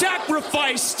 I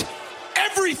sacrificed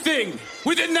everything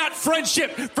within that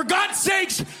friendship. For God's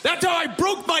sakes, that's how I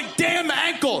broke my damn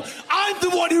ankle. I'm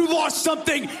the one who lost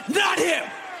something, not him.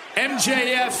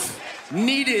 MJF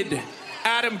needed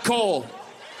Adam Cole.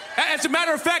 As a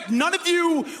matter of fact, none of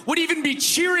you would even be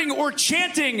cheering or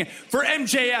chanting for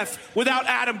MJF without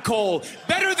Adam Cole.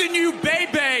 Better Than You,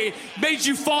 Bebe, made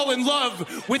you fall in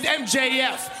love with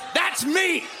MJF. That's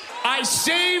me. I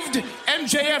saved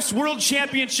MJF's world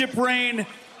championship reign,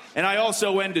 and I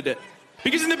also ended it.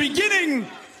 Because in the beginning,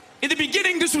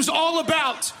 this was all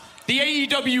about the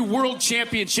AEW World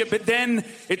Championship, but then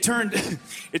it turned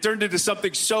into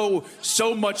something so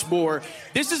much more.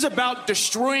 This is about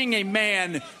destroying a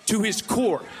man to his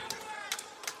core.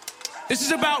 This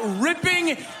is about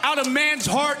ripping out a man's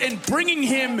heart and bringing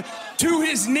him to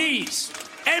his knees.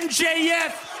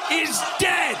 MJF is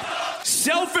dead.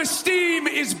 Self-esteem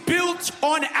is built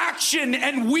on action,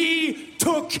 and we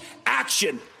took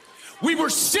action. We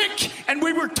were sick and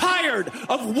we were tired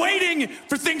of waiting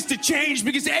for things to change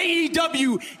because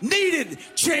AEW needed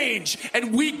change,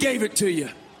 and we gave it to you.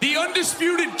 The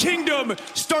Undisputed Kingdom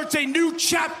starts a new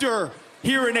chapter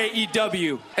here in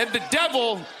AEW, and the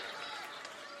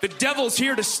devil's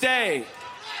here to stay,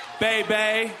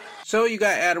 baby. So you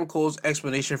got Adam Cole's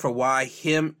explanation for why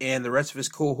him and the rest of his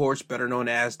cohorts, better known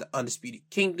as the Undisputed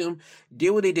Kingdom, did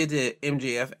what they did to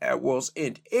MJF at World's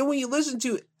End. And when you listen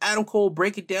to Adam Cole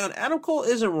break it down, Adam Cole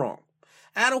isn't wrong.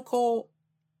 Adam Cole,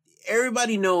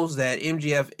 everybody knows that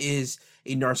MJF is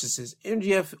a narcissist.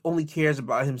 MJF only cares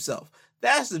about himself.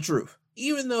 That's the truth.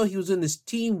 Even though he was in this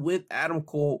team with Adam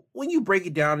Cole, when you break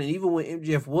it down, and even when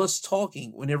MJF was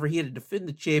talking, whenever he had to defend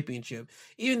the championship,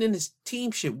 even in his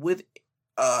teamship with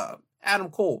Adam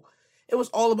Cole, it was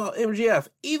all about MJF.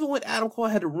 Even when Adam Cole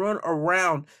had to run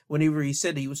around whenever he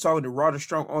said that he was talking to Roger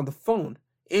Strong on the phone,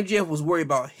 MJF was worried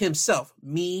about himself.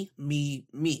 Me.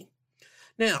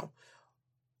 Now,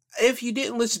 if you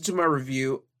didn't listen to my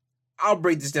review, I'll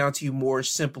break this down to you more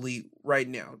simply right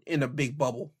now in a big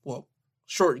bubble. Well,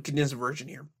 short and condensed version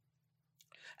here.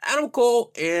 Adam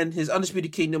Cole and his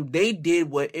Undisputed Kingdom, they did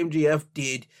what MJF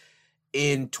did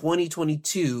in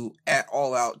 2022 at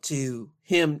All Out to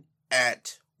him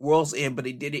at World's End, but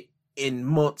they did it in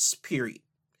months period.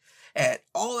 At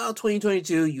All Out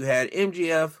 2022, you had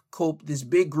MJF, Cope, this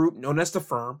big group known as The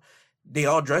Firm. They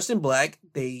all dressed in black.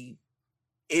 They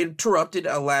interrupted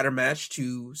a ladder match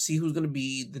to see who's going to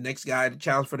be the next guy to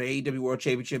challenge for the AEW World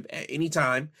Championship at any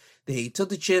time. They took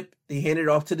the chip. They handed it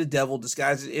off to the Devil,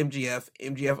 disguised as MJF.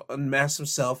 MJF unmasked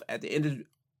himself at the end of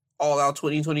All Out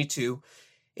 2022.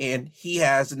 And he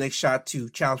has the next shot to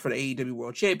challenge for the AEW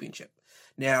World Championship.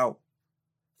 Now,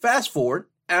 fast forward,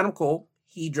 Adam Cole,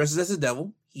 he dresses as the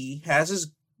Devil. He has his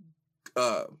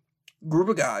group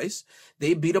of guys.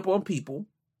 They beat up on people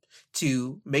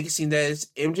to make it seem that it's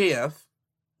MJF,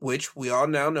 which we all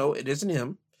now know it isn't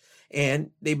him.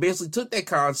 And they basically took that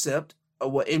concept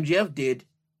of what MJF did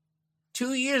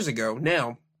 2 years ago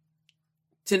now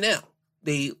to now.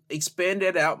 They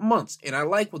expanded out months, and I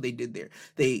like what they did there.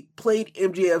 They played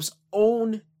MJF's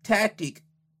own tactic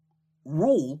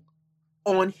rule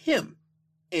on him,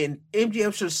 and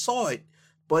MJF should have saw it,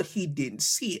 but he didn't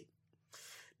see it.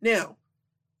 Now,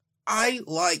 I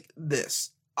like this.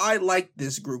 I like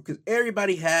this group because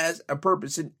everybody has a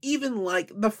purpose, and even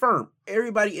like The Firm,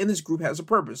 everybody in this group has a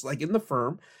purpose. Like in The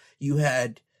Firm, you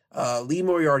had Lee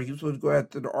Moriarty, who was supposed to go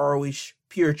after the ROH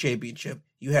Pure Championship.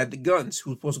 You had the Guns, who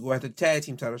was supposed to go after the tag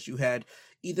team titles. You had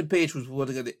Ethan Page, who was supposed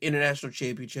to get the International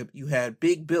Championship. You had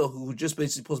Big Bill, who was just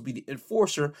basically supposed to be the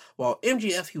enforcer, while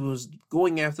MJF, he was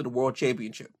going after the World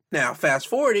Championship. Now, fast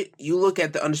forward it, you look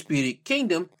at the Undisputed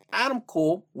Kingdom, Adam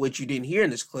Cole, which you didn't hear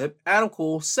in this clip, Adam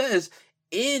Cole says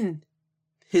in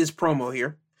his promo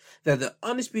here that the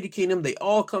Undisputed Kingdom, they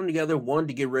all come together, one,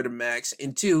 to get rid of Max,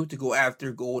 and two, to go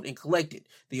after gold and collect it.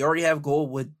 They already have gold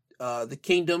with the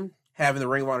Kingdom having the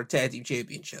Ring of Honor Tag Team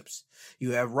Championships.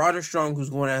 You have Roger Strong, who's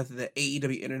going after the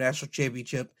AEW International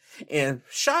Championship. And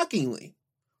shockingly,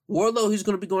 Wardlow, he's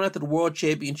going to be going after the World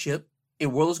Championship.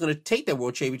 And Wardlow's going to take that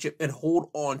World Championship and hold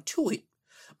on to it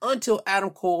until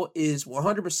Adam Cole is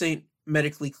 100%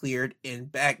 medically cleared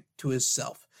and back to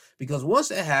himself. Because once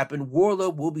that happens,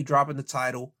 Wardlow will be dropping the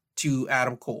title to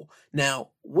Adam Cole. Now,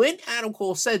 when Adam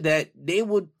Cole said that, they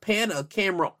would pan a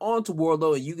camera onto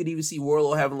Wardlow, and you could even see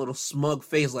Wardlow having a little smug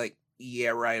face like, yeah,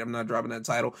 right, I'm not dropping that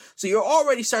title. So you're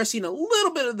already start seeing a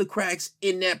little bit of the cracks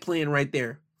in that plan right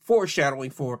there,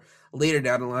 foreshadowing for later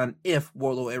down the line if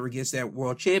Wardlow ever gets that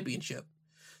World Championship.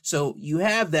 So you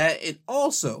have that, and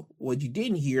also, what you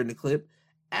didn't hear in the clip,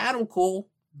 Adam Cole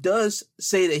does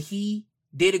say that he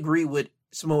did agree with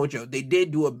Samoa Joe. They did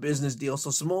do a business deal,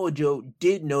 so Samoa Joe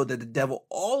did know that the Devil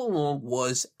all along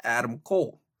was Adam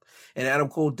Cole. And Adam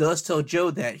Cole does tell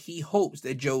Joe that he hopes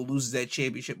that Joe loses that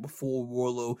championship before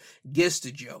Wardlow gets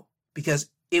to Joe, because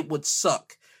it would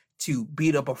suck to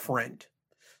beat up a friend.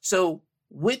 So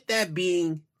with that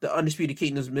being the Undisputed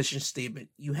Kingdom's mission statement,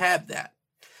 you have that.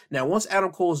 Now, once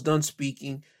Adam Cole is done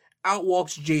speaking, out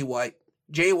walks Jay White.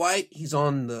 Jay White, he's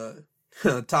on the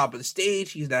top of the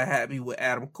stage. He's not happy with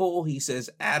Adam Cole. He says,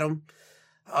 Adam,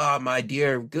 my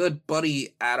dear, good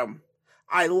buddy Adam,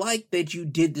 I like that you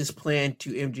did this plan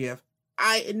to MJF.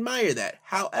 I admire that.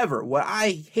 However, what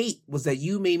I hate was that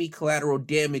you made me collateral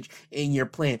damage in your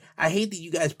plan. I hate that you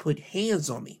guys put hands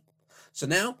on me. So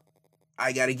now,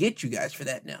 I gotta get you guys for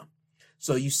that now.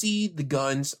 So you see the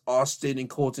Guns, Austin and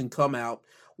Colton, come out.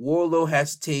 Wardlow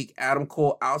has to take Adam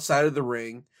Cole outside of the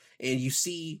ring, and you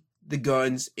see the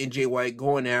Guns and Jay White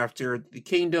going after the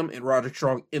Kingdom and Roderick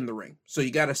Strong in the ring. So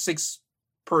you got a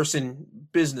 6-person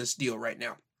business deal right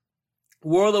now.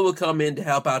 Wardlow will come in to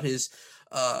help out his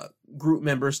group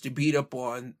members to beat up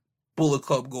on Bullet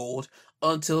Club Gold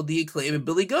until the Acclaim and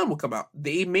Billy Gunn will come out.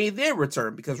 They made their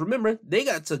return because remember, they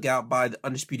got took out by the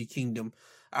Undisputed Kingdom,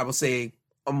 I would say,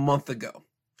 a month ago.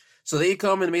 So they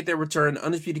come and make their return. The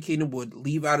Undisputed Kingdom would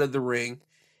leave out of the ring.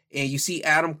 And you see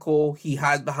Adam Cole, he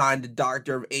hides behind the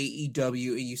doctor of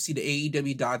AEW, and you see the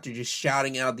AEW doctor just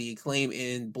shouting out the Acclaim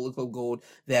and Bullet Club Gold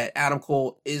that Adam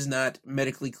Cole is not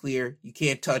medically clear. You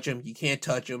can't touch him. You can't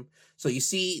touch him. So you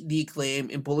see the Acclaim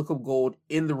and Bullet Club Gold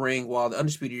in the ring while the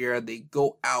Undisputed Era, they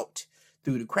go out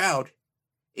through the crowd.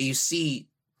 And you see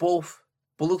both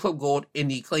Bullet Club Gold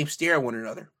and the Acclaim stare at one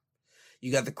another.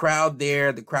 You got the crowd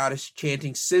there. The crowd is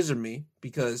chanting "Scissor Me"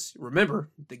 because remember,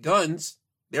 the Guns,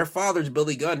 their father's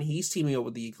Billy Gunn. He's teaming up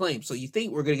with the Acclaim. So you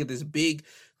think we're going to get this big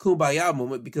kumbaya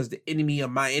moment because the enemy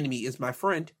of my enemy is my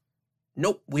friend.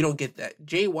 Nope, we don't get that.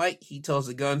 Jay White, he tells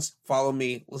the Guns, follow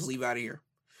me. Let's leave out of here.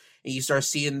 And you start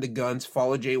seeing the Guns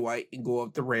follow Jay White and go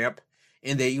up the ramp.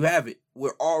 And there you have it.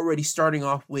 We're already starting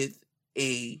off with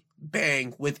a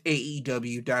bang with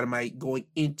AEW Dynamite going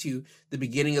into the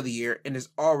beginning of the year. And that's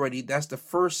the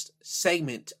first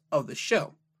segment of the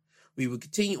show. We will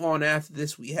continue on after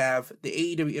this. We have the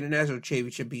AEW International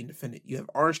Championship being defended. You have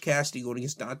Orange Cassidy going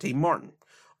against Dante Martin.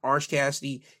 Orange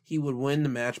Cassidy, he would win the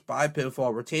match by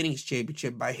pinfall, retaining his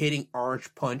championship by hitting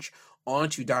Orange Punch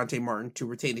onto Dante Martin to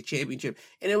retain the championship.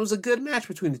 And it was a good match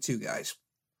between the two guys.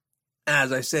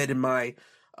 As I said in my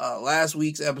last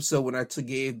week's episode when I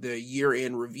gave the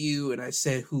year-end review and I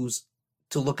said who's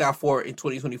to look out for in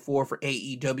 2024 for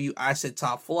AEW, I said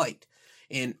Top Flight.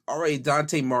 And already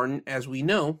Dante Martin, as we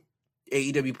know,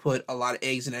 AEW put a lot of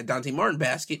eggs in that Dante Martin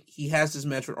basket. He has this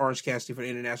match with Orange Cassidy for the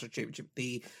International Championship.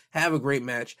 They have a great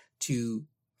match to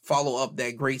follow up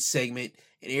that great segment,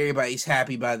 and everybody's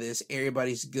happy by this.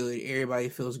 Everybody's good. Everybody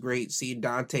feels great seeing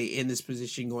Dante in this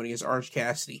position going against Orange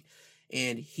Cassidy.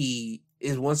 And he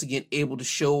is once again able to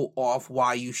show off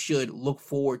why you should look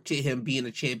forward to him being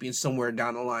a champion somewhere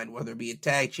down the line, whether it be a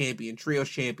tag champion, trios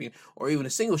champion, or even a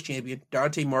singles champion.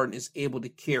 Dante Martin is able to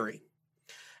carry.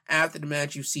 After the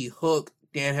match, you see Hook,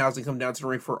 Danhausen come down to the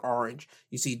ring for Orange.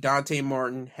 You see Dante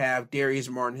Martin have Darius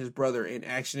Martin, his brother, and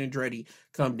Action Andretti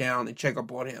come down and check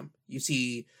up on him. You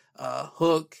see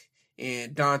Hook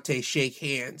and Dante shake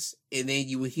hands, and then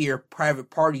you would hear Private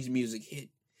Party's music hit.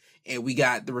 And we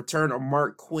got the return of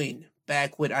Mark Quinn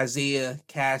back with Isaiah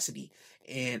Cassidy.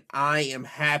 And I am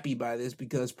happy by this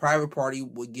because Private Party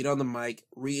would get on the mic,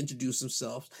 reintroduce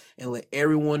themselves, and let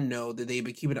everyone know that they've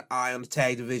been keeping an eye on the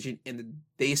tag division. And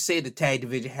they say the tag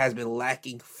division has been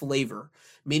lacking flavor,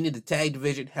 meaning the tag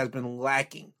division has been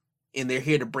lacking. And they're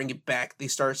here to bring it back. They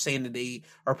start saying that they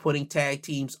are putting tag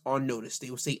teams on notice.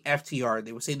 They would say FTR,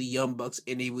 they would say the Young Bucks,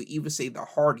 and they would even say the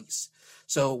Hardys.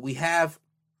 So we have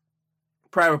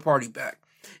Private Party back.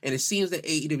 And it seems that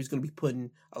AEW is going to be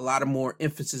putting a lot of more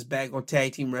emphasis back on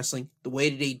tag team wrestling the way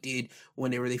that they did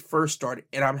when they first started.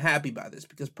 And I'm happy by this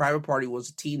because Private Party was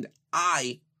a team that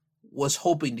I was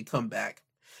hoping to come back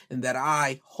and that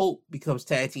I hope becomes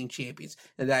tag team champions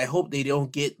and that I hope they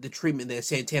don't get the treatment that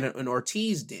Santana and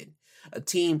Ortiz did. A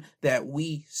team that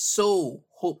we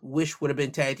wish would have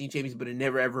been tag team champions, but it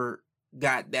never ever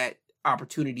got that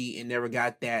opportunity and never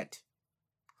got that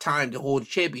time to hold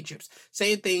championships.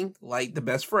 Same thing like the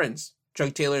Best Friends,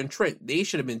 Chuck Taylor and Trent. They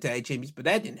should have been tag champions, but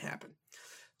that didn't happen.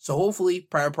 So hopefully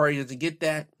Private Party doesn't get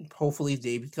that. Hopefully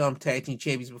they become tag team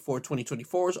champions before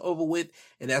 2024 is over with,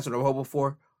 and that's what I'm hoping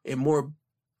for. And more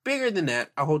bigger than that,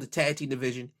 I hope the tag team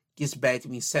division gets back to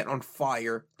being set on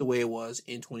fire the way it was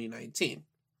in 2019.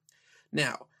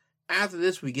 Now, after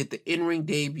this, we get the in-ring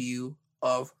debut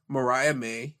of Mariah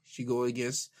May. She goes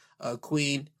against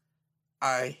Queen,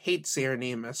 I hate to say her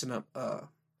name, messing up,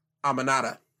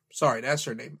 Aminata. Sorry, that's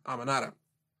her name, Aminata.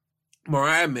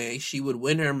 Mariah May, she would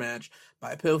win her match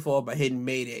by pinfall by hitting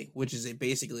Mayday, which is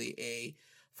basically a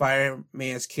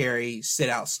fireman's carry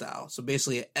sit-out style. So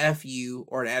basically a FU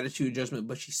or an attitude adjustment,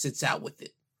 but she sits out with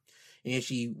it. And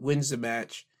she wins the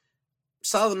match.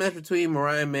 Solid match between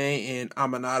Mariah May and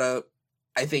Aminata.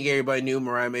 I think everybody knew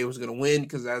Mariah May was going to win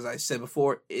because, as I said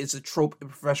before, it's a trope in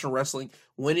professional wrestling.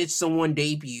 When it's someone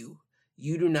debut,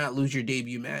 you do not lose your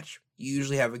debut match. You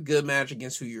usually have a good match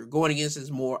against who you're going against. It's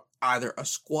more either a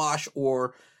squash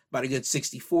or about a good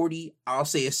 60-40. I'll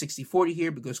say a 60-40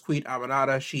 here because Queen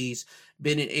Aminata, she's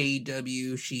been in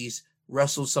AEW. She's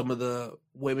wrestled some of the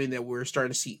women that we're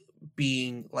starting to see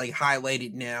being like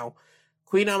highlighted now.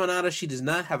 Queen Amanada, she does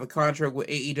not have a contract with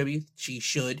AEW. She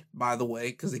should, by the way,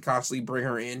 because they constantly bring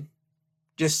her in.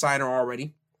 Just sign her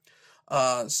already.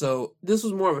 So this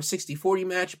was more of a 60-40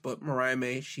 match, but Mariah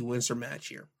May, she wins her match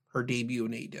here. Her debut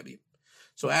in AEW.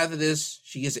 So after this,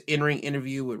 she gets an in-ring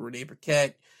interview with Renee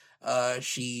Paquette.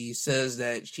 She says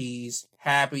that she's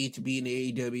happy to be in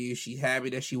AEW. She's happy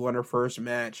that she won her first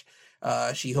match.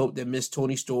 She hoped that Miss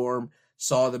Toni Storm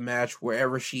saw the match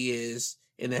wherever she is,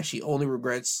 and that she only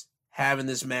regrets having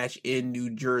this match in New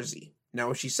Jersey. Now,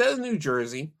 when she says New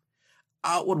Jersey,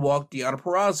 out would walk Deonna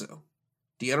Purrazzo.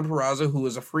 Deonna Purrazzo, who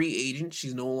is a free agent,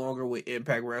 she's no longer with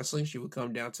Impact Wrestling. She would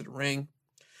come down to the ring.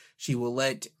 She will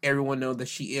let everyone know that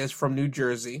she is from New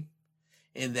Jersey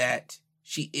and that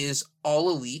she is all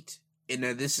elite and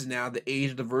that this is now the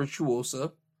age of the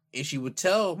virtuosa. And she would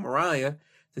tell Mariah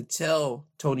to tell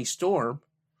Toni Storm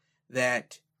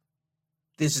that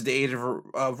this is the age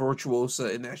of virtuosa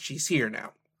and that she's here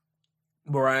now.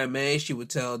 Mariah May, she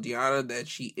would tell Deonna that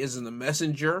she isn't a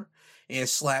messenger and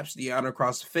slaps Deonna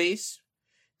across the face.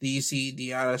 Then you see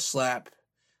Deonna slap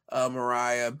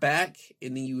Mariah back,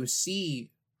 and then you would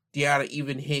see Deonna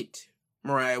even hit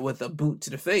Mariah with a boot to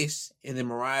the face, and then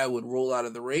Mariah would roll out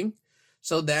of the ring.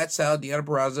 So that's how Deonna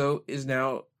Purrazzo is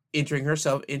now entering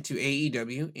herself into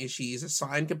AEW, and she's a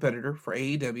signed competitor for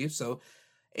AEW. So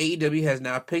AEW has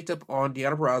now picked up on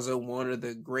Deonna Purrazzo, one of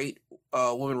the great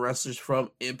women wrestlers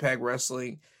from Impact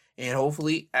Wrestling, and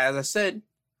hopefully, as I said,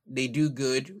 they do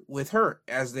good with her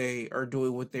as they are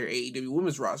doing with their AEW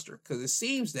women's roster, because it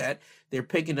seems that they're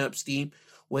picking up steam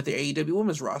with their AEW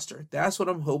women's roster. That's what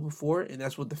I'm hoping for, and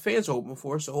that's what the fans are hoping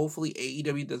for. So hopefully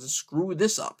AEW doesn't screw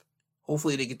this up.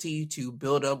 Hopefully they continue to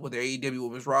build up with their AEW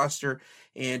women's roster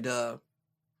and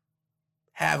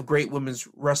have great women's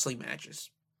wrestling matches.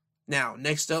 Now,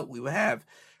 next up, we will have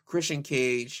Christian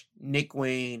Cage, Nick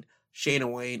Wayne,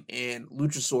 Shayna Wayne, and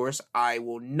Luchasaurus. I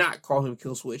will not call him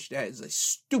Killswitch. That is a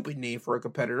stupid name for a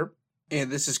competitor.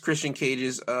 And this is Christian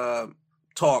Cage's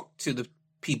talk to the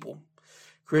people.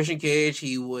 Christian Cage,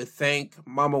 he would thank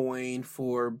Mama Wayne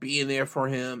for being there for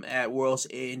him at World's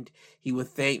End. He would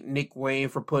thank Nick Wayne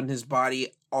for putting his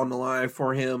body on the line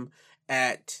for him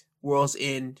at World's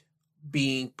End,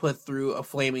 being put through a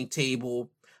flaming table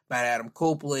by Adam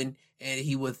Copeland. And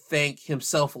he would thank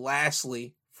himself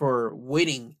lastly for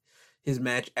winning his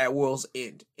match at World's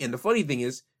End. And the funny thing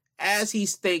is, as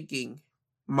he's thanking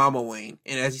Mama Wayne,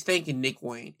 and as he's thanking Nick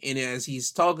Wayne, and as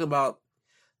he's talking about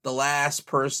the last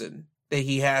person that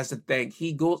he has to thank,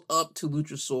 he goes up to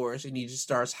Luchasaurus and he just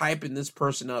starts hyping this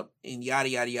person up and yada,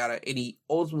 yada, yada. And he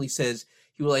ultimately says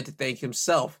he would like to thank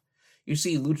himself. You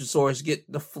see Luchasaurus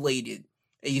get deflated,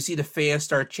 and you see the fans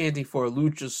start chanting for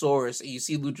Luchasaurus, and you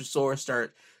see Luchasaurus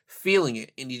start feeling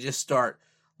it, and you just start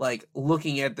like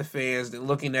looking at the fans and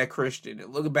looking at Christian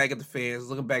and looking back at the fans,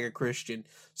 looking back at Christian.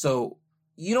 So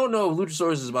you don't know if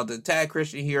Luchasaurus is about to attack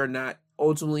Christian here or not.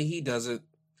 Ultimately, he doesn't.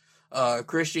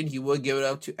 Christian, he would give it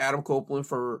up to Adam Copeland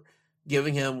for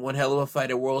giving him one hell of a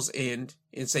fight at World's End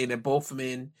and saying that both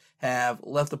men have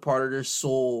left a part of their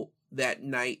soul that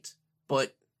night.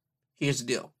 But here's the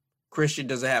deal. Christian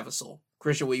doesn't have a soul.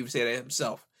 Christian would even say that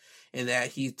himself. And that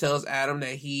he tells Adam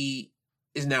that he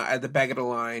is now at the back of the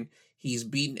line. He's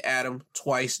beaten Adam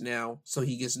twice now, so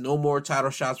he gets no more title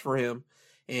shots for him.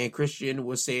 And Christian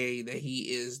would say that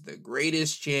he is the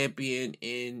greatest champion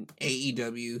in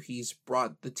AEW. He's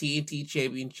brought the TNT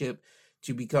Championship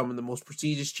to become the most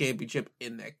prestigious championship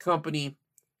in that company.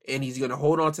 And he's going to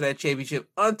hold on to that championship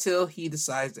until he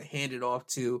decides to hand it off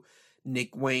to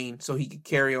Nick Wayne so he can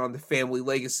carry on the family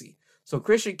legacy. So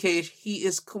Christian Cage, he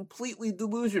is completely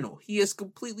delusional. He has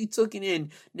completely taken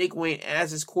in Nick Wayne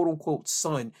as his quote-unquote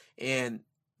son. And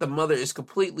the mother is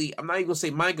completely, I'm not even going to say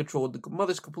mind controlled, the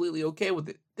mother's completely okay with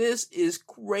it. This is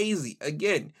crazy.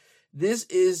 Again, this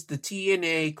is the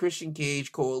TNA Christian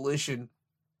Cage coalition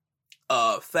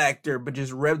factor, but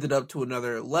just revved it up to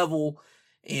another level.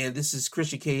 And this is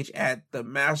Christian Cage at the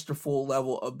masterful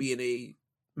level of being a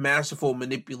masterful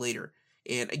manipulator.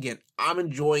 And again, I'm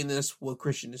enjoying this, what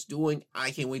Christian is doing.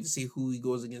 I can't wait to see who he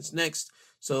goes against next.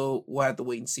 So we'll have to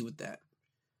wait and see with that.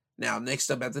 Now, next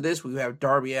up after this, we have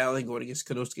Darby Allin going against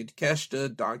Konosuke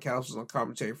Takeshita. Don Callis was on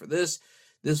commentary for this.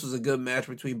 This was a good match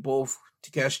between both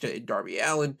Takeshita and Darby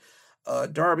Allin.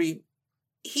 Darby,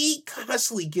 he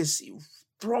constantly gets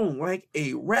thrown like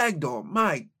a ragdoll.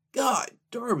 My God,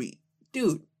 Darby.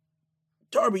 Dude,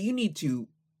 Darby, you need to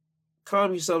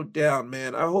calm yourself down,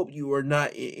 man. I hope you are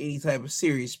not in any type of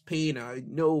serious pain. I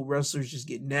know wrestlers just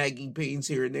get nagging pains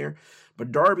here and there.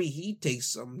 But Darby, he takes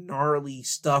some gnarly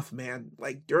stuff, man.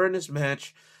 Like during this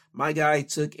match, my guy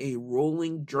took a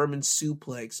rolling German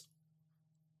suplex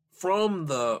from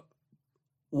the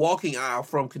walking aisle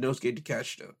from Konosuke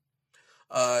Takeshita.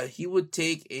 He would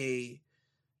take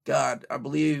I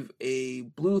believe a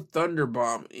Blue Thunder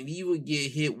Bomb, and he would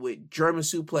get hit with German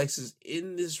suplexes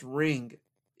in this ring.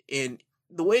 And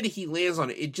the way that he lands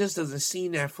on it, it just doesn't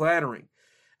seem that flattering.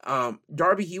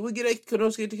 Darby, he would get a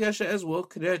Konosuke Takeshita as well.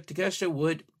 Takeshita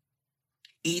would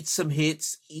eat some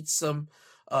hits, eat some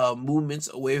movements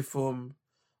away from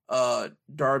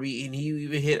Darby, and he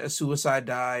even hit a suicide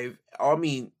dive. I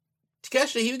mean,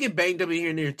 Takeshita, he would get banged up in here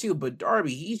and there too, but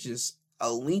Darby, he's just a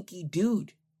linky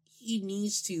dude. He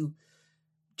needs to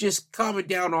just calm it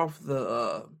down off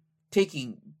the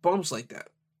taking bumps like that.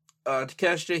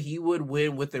 Takeshita, he would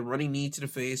win with a running knee to the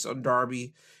face on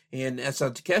Darby, and that's how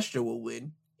Takeshita will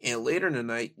win. And later in the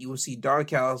night, you will see Don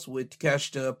Callis with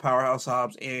Takeshita, Powerhouse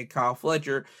Hobbs, and Kyle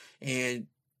Fletcher, and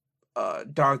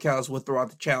Don Callis will throw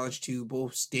out the challenge to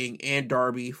both Sting and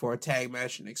Darby for a tag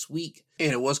match next week.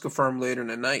 And it was confirmed later in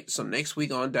the night. So next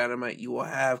week on Dynamite, you will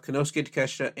have Konosuke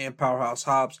Takeshita and Powerhouse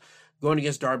Hobbs going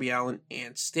against Darby Allin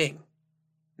and Sting.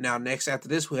 Now, next after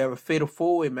this, we have a fatal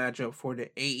four-way matchup for the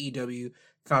AEW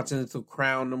Continental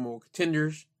Crown No More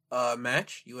Contenders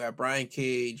match. You have Brian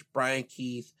Cage, Brian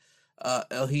Keith,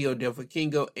 El Hijo del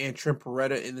Vikingo, and Trent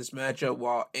Beretta in this matchup,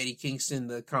 while Eddie Kingston,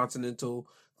 the Continental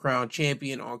Crown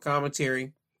Champion, on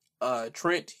commentary.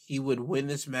 Trent, he would win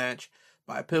this match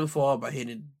by pinfall by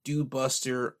hitting Dude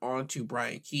Buster onto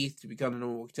Brian Keith to become the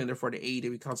number one contender for the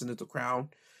AEW Continental Crown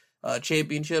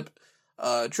Championship.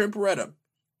 Trent Beretta,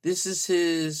 this is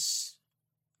his,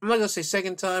 I'm not going to say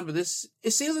second time, but it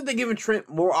seems like they're giving Trent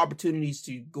more opportunities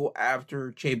to go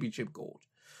after championship gold.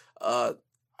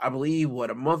 I believe,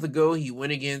 a month ago, he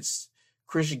went against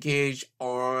Christian Cage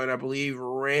on, I believe,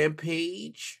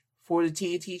 Rampage for the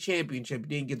TNT Championship.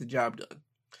 He didn't get the job done.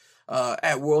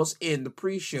 At World's End, the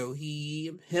pre-show,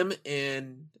 him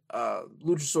and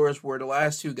Luchasaurus were the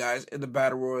last two guys in the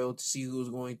Battle Royal to see who was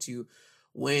going to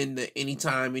win the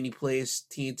Anytime, Anyplace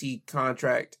TNT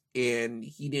contract, and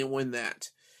he didn't win that.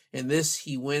 In this,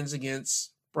 he wins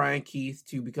against Brian Keith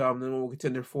to become the number one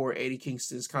contender for Eddie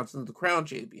Kingston's Continental Crown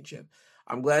Championship.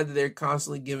 I'm glad that they're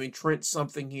constantly giving Trent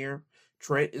something here.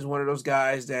 Trent is one of those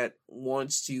guys that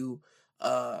wants to,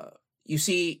 you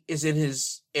see, is in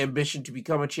his ambition to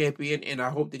become a champion, and I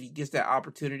hope that he gets that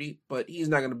opportunity, but he's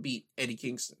not going to beat Eddie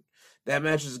Kingston. That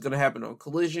match is going to happen on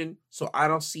Collision, so I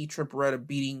don't see Trent Beretta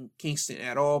beating Kingston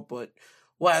at all, but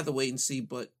we'll have to wait and see.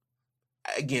 But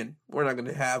again, we're not going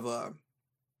to have a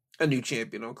new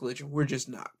champion on Collision. We're just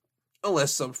not.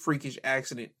 Unless some freakish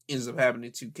accident ends up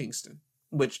happening to Kingston,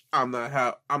 which I'm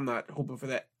not hoping for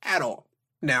that at all.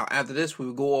 Now, after this, we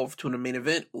will go over to the main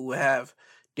event. We will have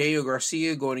Daniel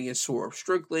Garcia going against Swerve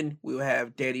Strickland. We will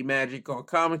have Daddy Magic on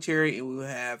commentary, and we will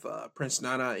have Prince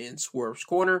Nana in Swerve's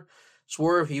corner.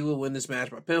 Swerve, he will win this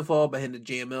match by pinfall by hitting the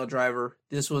JML driver.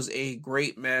 This was a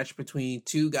great match between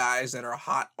two guys that are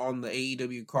hot on the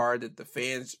AEW card that the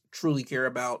fans truly care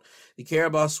about. They care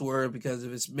about Swerve because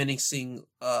of his menacing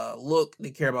look. They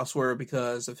care about Swerve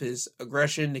because of his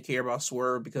aggression. They care about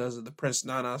Swerve because of the Prince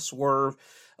Nana Swerve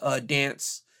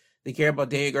dance. They care about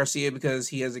Daniel Garcia because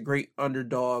he has a great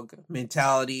underdog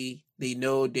mentality. They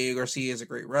know Daniel Garcia is a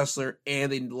great wrestler, and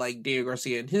they like Daniel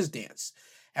Garcia and his dance.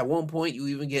 At one point, you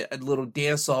even get a little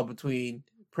dance-off between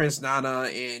Prince Nana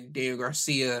and Daniel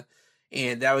Garcia,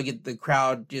 and that would get the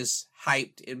crowd just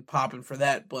hyped and popping for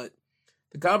that. But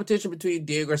the competition between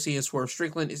Daniel Garcia and Swerve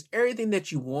Strickland is everything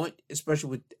that you want, especially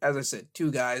with, as I said,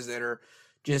 two guys that are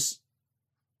just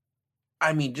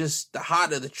the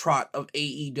hot of the trot of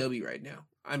AEW right now.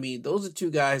 I mean, those are two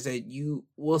guys that you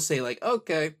will say, like,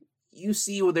 okay, you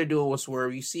see what they're doing with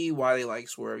Swerve. You see why they like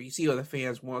Swerve. You see why the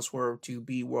fans want Swerve to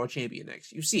be world champion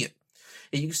next. You see it.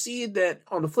 And you see that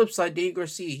on the flip side, Daniel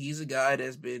Garcia, he's a guy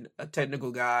that's been a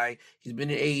technical guy. He's been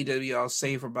in AEW, I'll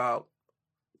say, for about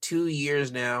 2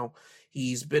 years now.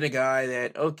 He's been a guy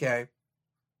that, okay,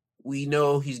 we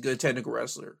know he's a good technical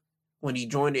wrestler. When he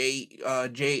joined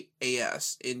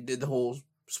JAS and did the whole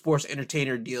sports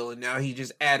entertainer deal, and now he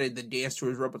just added the dance to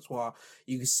his repertoire,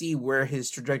 you can see where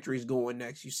his trajectory is going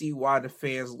next. You see why the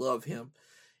fans love him,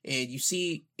 and you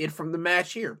see it from the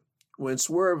match here when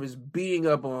Swerve is beating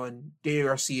up on Daniel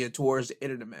Garcia towards the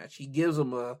end of the match. He gives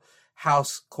him a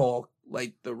house call,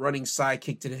 like the running side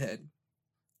kick to the head.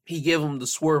 He gives him the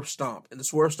Swerve stomp, and the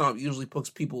Swerve stomp usually puts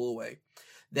people away.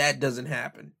 That doesn't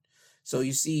happen. So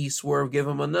you see Swerve give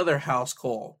him another house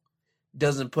call,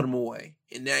 doesn't put him away.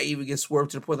 And now even gets Swerve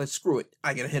to the point like, screw it,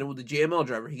 I gotta hit him with the JML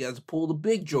driver. He got to pull the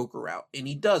big Joker out, and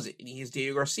he does it. And he hits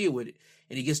Daniel Garcia with it,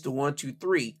 and he gets the 1, 2,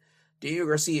 3. Daniel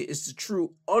Garcia is the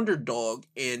true underdog,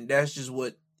 and that's just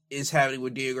what is happening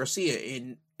with Daniel Garcia.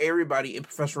 And everybody in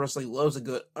professional wrestling loves a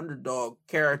good underdog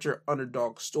character,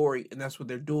 underdog story, and that's what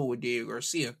they're doing with Daniel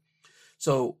Garcia.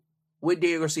 So with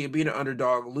Daniel Garcia being an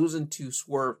underdog, losing to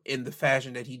Swerve in the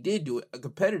fashion that he did do it, a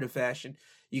competitive fashion,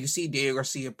 you can see Daniel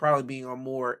Garcia probably being on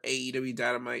more AEW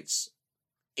Dynamites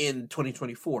in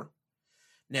 2024.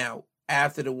 Now,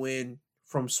 after the win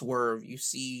from Swerve, you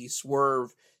see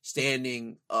Swerve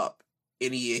standing up,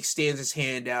 and he extends his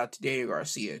hand out to Daniel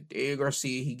Garcia. Daniel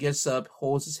Garcia, he gets up,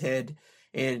 holds his head,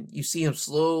 and you see him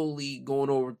slowly going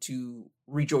over to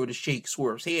reach over to shake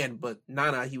Swerve's hand, but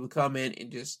Nana, he would come in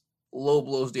and just low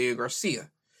blows Daniel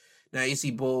Garcia. Now you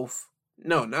see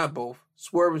not both.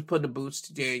 Swerve is putting the boots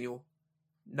to Daniel.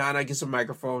 Nana gets a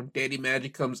microphone. Danny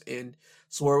Magic comes in.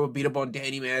 Swerve will beat up on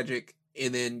Danny Magic,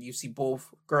 and then you see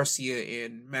both Garcia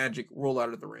and Magic roll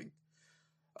out of the ring.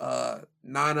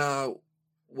 Nana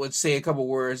would say a couple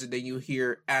words, and then you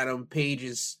hear Adam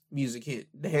Page's music hit,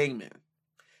 the Hangman.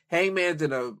 Hangman's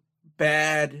in a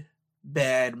bad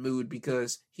mood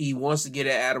because he wants to get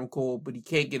at Adam Cole, but he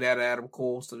can't get at Adam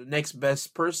Cole. So the next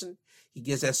best person, he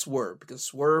gets at Swerve, because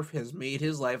Swerve has made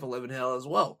his life a living hell as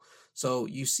well. So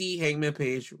you see Hangman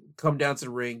Page come down to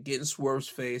the ring, get in Swerve's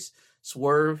face.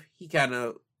 Swerve, he kind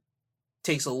of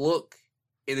takes a look,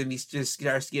 and then he just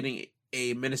starts getting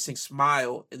a menacing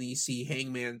smile, and then you see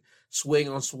Hangman swing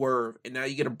on Swerve, and now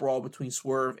you get a brawl between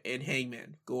Swerve and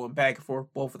Hangman, going back and forth,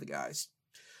 both of the guys.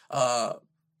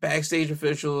 Backstage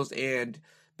officials and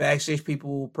backstage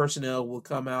people, personnel will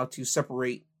come out to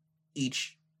separate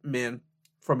each man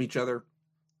from each other.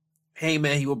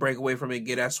 Hangman, he will break away from it,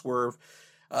 get at Swerve.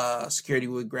 Security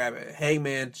would grab it.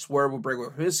 Hangman, Swerve will break away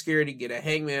from his security, get at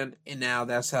Hangman, and now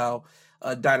that's how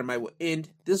Dynamite will end.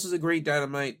 This was a great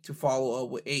Dynamite to follow up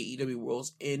with AEW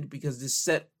World's End, because this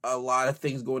set a lot of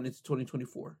things going into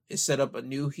 2024. It set up a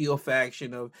new heel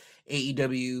faction of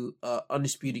AEW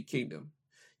Undisputed Kingdom.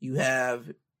 You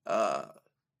have Deonna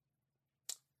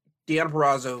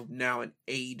Purrazzo now in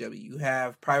AEW. You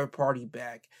have Private Party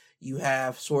back. You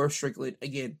have Swerve Strickland,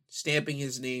 again, stamping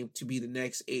his name to be the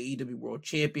next AEW World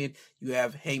Champion. You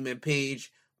have Hangman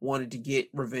Page wanted to get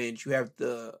revenge. You have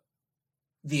the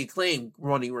Acclaim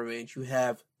wanting revenge. You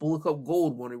have Bullet Club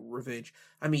Gold wanting revenge.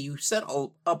 I mean, you set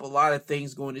up a lot of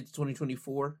things going into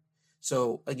 2024.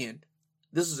 So, again,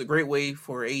 this is a great way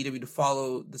for AEW to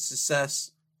follow the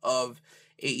success of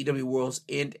AEW World's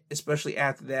End, especially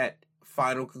after that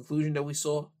final conclusion that we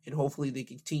saw, and hopefully they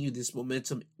continue this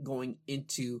momentum going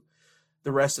into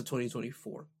the rest of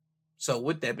 2024. So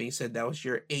with that being said, that was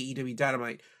your AEW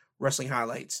Dynamite wrestling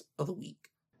highlights of the week.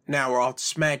 Now we're off to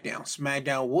SmackDown.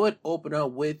 SmackDown would open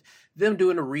up with them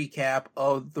doing a recap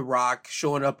of The Rock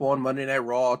showing up on Monday Night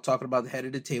Raw, talking about the head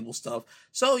of the table stuff.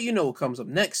 So you know what comes up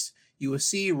next. You will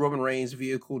see Roman Reigns'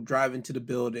 vehicle drive into the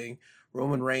building.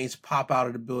 Roman Reigns pop out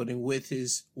of the building with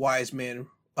his wise man,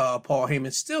 Paul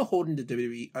Heyman, still holding the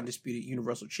WWE Undisputed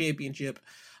Universal Championship.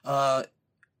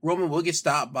 Roman will get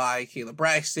stopped by Kayla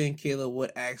Braxton. Kayla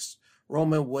would ask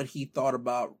Roman what he thought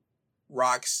about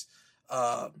Rock's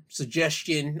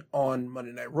suggestion on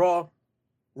Monday Night Raw.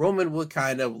 Roman would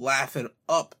kind of laugh it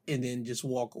up and then just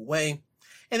walk away.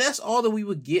 And that's all that we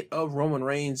would get of Roman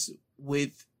Reigns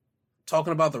with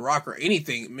talking about The Rock or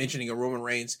anything mentioning of Roman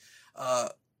Reigns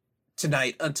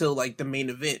tonight until like the main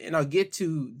event. And I'll get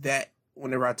to that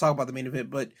whenever I talk about the main event,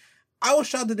 but I was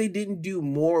shocked that they didn't do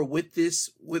more with this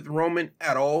with Roman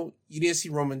at all. You didn't see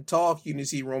Roman talk. You didn't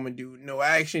see Roman do no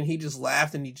action. He just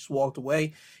laughed and he just walked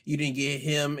away. You didn't get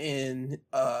him and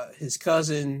his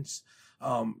cousins,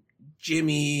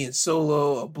 Jimmy and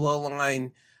Solo, a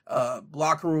Bloodline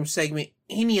locker room segment,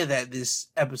 any of that this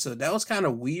episode. That was kind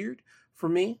of weird for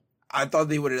me. I thought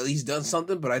they would have at least done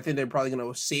something, but I think they're probably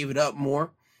going to save it up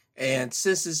more. And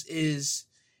since this is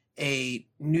a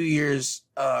New Year's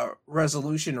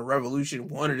resolution or revolution,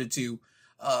 one of the two,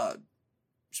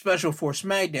 special for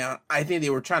SmackDown, I think they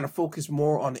were trying to focus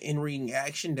more on the in-ring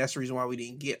action. That's the reason why we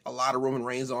didn't get a lot of Roman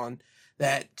Reigns on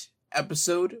that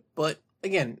episode. But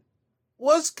again,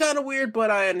 was kind of weird,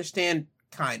 but I understand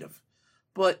kind of.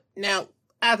 But now,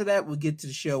 after that, we'll get to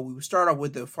the show. We will start off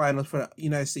with the finals for the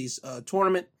United States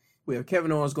tournament. We have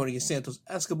Kevin Owens going against Santos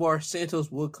Escobar.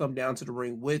 Santos will come down to the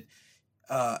ring with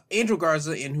Angel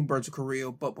Garza and Humberto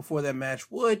Carrillo. But before that match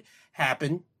would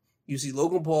happen, you see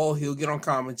Logan Paul. He'll get on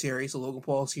commentary. So Logan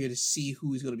Paul's here to see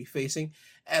who he's going to be facing,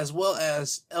 as well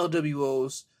as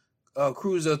LWO's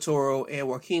Cruz del Toro and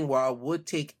Joaquin Wilde would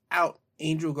take out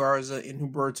Angel Garza and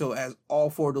Humberto, as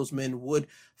all four of those men would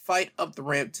fight up the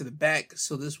ramp to the back.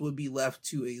 So this would be left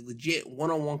to a legit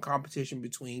one-on-one competition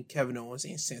between Kevin Owens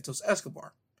and Santos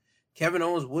Escobar. Kevin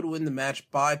Owens would win the match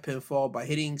by pinfall by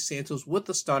hitting Santos with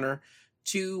the stunner,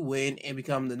 to win and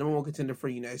become the number one contender for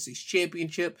the United States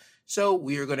Championship. So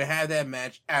we are going to have that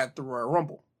match at the Royal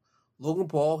Rumble. Logan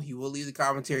Paul, he will leave the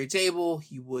commentary table,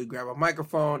 he would grab a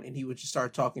microphone, and he would just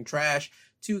start talking trash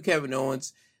to Kevin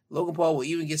Owens. Logan Paul will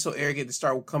even get so arrogant to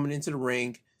start coming into the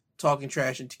ring, talking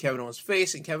trash into Kevin Owens'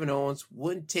 face, and Kevin Owens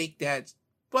wouldn't take that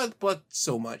but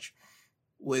so much,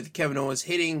 with Kevin Owens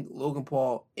hitting Logan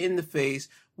Paul in the face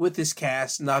with his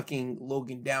cast, knocking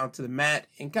Logan down to the mat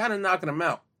and kind of knocking him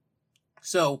out.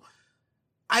 So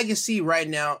I can see right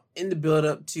now in the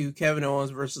build-up to Kevin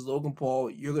Owens versus Logan Paul,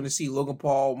 you're going to see Logan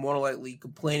Paul more likely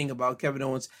complaining about Kevin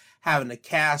Owens having a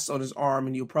cast on his arm,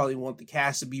 and you'll probably want the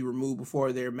cast to be removed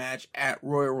before their match at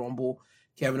Royal Rumble.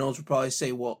 Kevin Owens will probably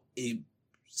say, well,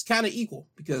 it's kind of equal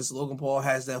because Logan Paul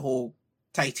has that whole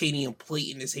titanium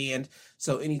plate in his hand.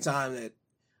 So anytime that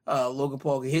Logan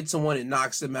Paul can hit someone, it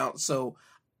knocks them out. So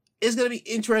it's going to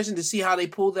be interesting to see how they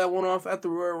pull that one off at the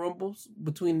Royal Rumbles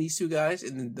between these two guys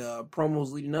and the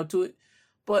promos leading up to it.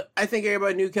 But I think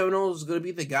everybody knew Kevin Owens was going to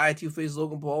be the guy to face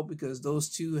Logan Paul because those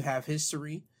two have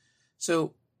history.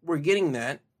 So we're getting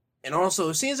that. And also,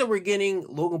 it seems that we're getting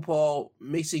Logan Paul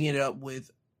mixing it up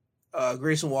with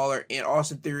Grayson Waller and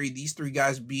Austin Theory, these three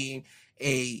guys being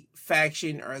a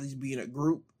faction or at least being a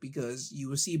group, because you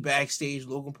will see backstage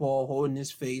Logan Paul holding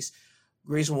his face.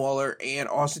 Grayson Waller and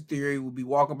Austin Theory will be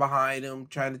walking behind him,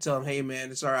 trying to tell him, hey man,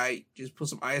 it's all right. Just put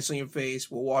some ice on your face.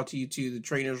 We'll walk to you to the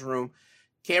trainer's room.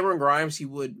 Cameron Grimes, he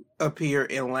would appear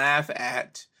and laugh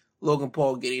at Logan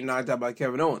Paul getting knocked out by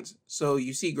Kevin Owens. So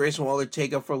you see Grayson Waller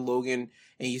take up for Logan,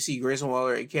 and you see Grayson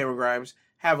Waller and Cameron Grimes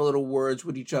have a little words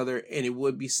with each other, and it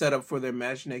would be set up for their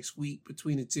match next week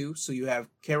between the two. So you have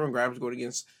Cameron Grimes going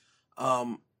against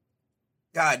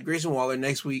Grayson Waller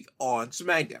next week on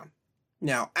SmackDown.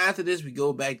 Now, after this, we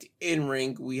go back to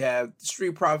in-ring. We have the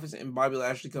Street Profits and Bobby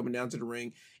Lashley coming down to the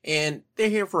ring, and they're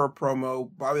here for a promo.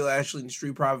 Bobby Lashley and the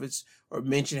Street Profits are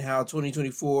mentioning how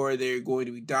 2024, they're going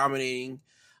to be dominating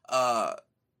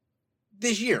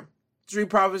this year.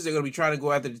 Street Profits, they're going to be trying to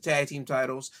go after the tag team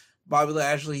titles. Bobby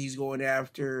Lashley, he's going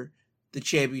after the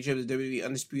championship, the WWE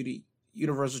Undisputed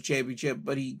Universal Championship,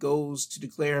 but he goes to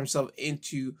declare himself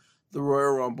into the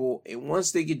Royal Rumble. And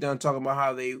once they get done talking about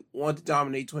how they want to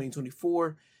dominate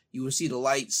 2024, you will see the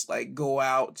lights like go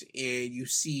out, and you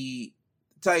see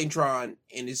Titantron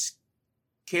and it's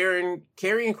Karrion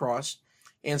Kross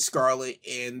and Scarlett,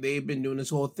 and they've been doing this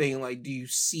whole thing like, do you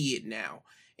see it now?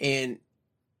 And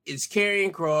it's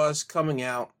Karrion Kross coming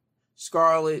out,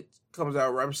 Scarlett comes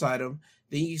out right beside him.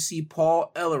 Then you see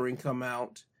Paul Ellering come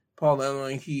out. Paul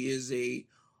Ellering, he is a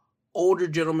older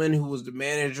gentleman who was the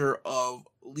manager of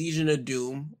Legion of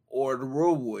Doom or the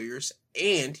Road Warriors,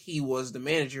 and he was the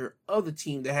manager of the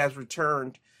team that has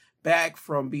returned back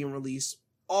from being released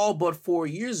all but 4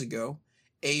 years ago,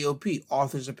 AOP,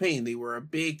 Authors of Pain. They were a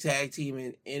big tag team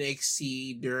in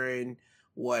NXT during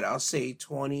what I'll say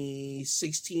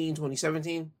 2016,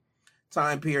 2017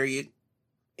 time period.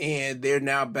 And they're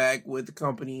now back with the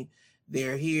company.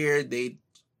 They're here. They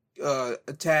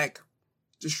attack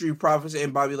the Street Profits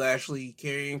and Bobby Lashley.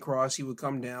 Karrion Kross, he would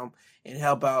come down and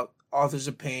help out Authors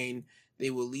of Pain. They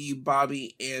will leave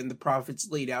Bobby and the Profits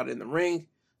laid out in the ring.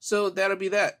 So that'll be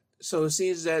that. So it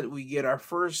seems that we get our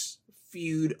first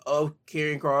feud of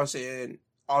Karrion Kross and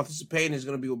Authors of Pain is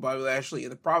going to be with Bobby Lashley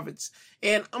and the Profits.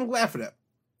 And I'm glad for that,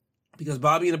 because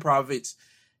Bobby and the Profits,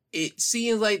 it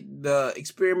seems like the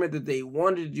experiment that they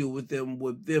wanted to do with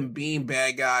them being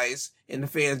bad guys and the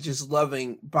fans just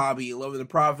loving Bobby, loving the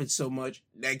Profits so much,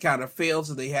 that kind of failed.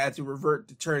 So they had to revert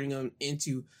to turning them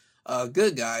into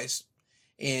good guys.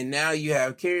 And now you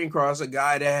have Karrion Kross, a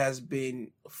guy that has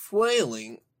been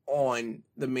flailing on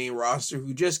the main roster,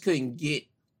 who just couldn't get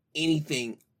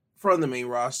anything from the main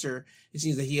roster. It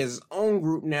seems that he has his own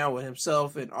group now with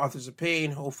himself and Authors of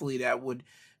Pain. Hopefully that would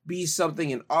be something.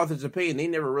 In Authors of Pain, they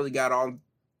never really got on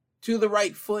to the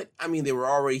right foot. I mean, they were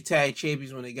already tag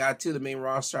champions when they got to the main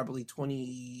roster. I believe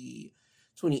late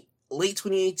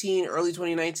 2018, early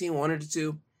 2019, one or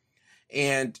two.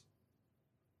 And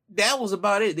that was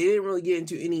about it. They didn't really get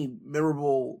into any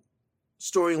memorable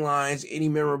storylines, any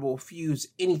memorable feuds,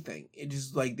 anything. It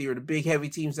just like they were the big heavy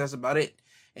teams. That's about it.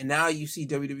 And now you see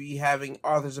WWE having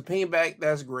Authors of Pain back.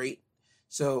 That's great.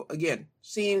 So again,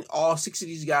 seeing all 6 of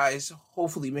these guys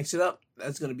hopefully mix it up,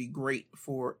 that's going to be great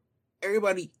for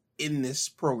everybody in this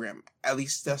program. At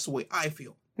least that's the way I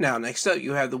feel. Now, next up,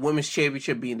 you have the Women's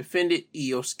Championship being defended.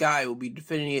 Io Sky will be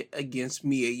defending it against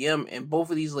Mia Yim, and both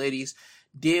of these ladies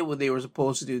did what they were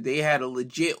supposed to do. They had a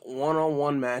legit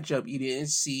one-on-one matchup. You didn't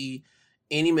see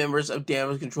any members of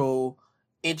Damage Control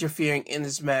interfering in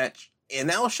this match, and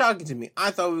that was shocking to me.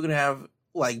 I thought we were going to have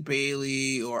like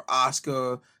Bayley or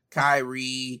Asuka,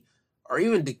 Kyrie, or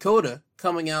even Dakota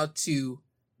coming out to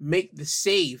make the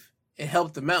save and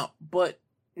help them out. But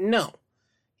no,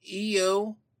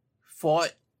 Io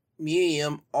fought Mia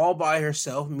Yim all by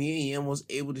herself. Mia Yim was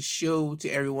able to show to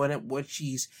everyone what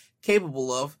she's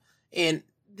capable of. And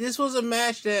this was a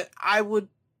match that I would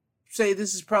say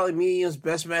this is probably Mia Yim's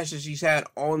best match that she's had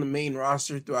on the main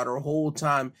roster throughout her whole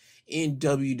time in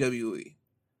WWE.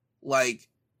 Like,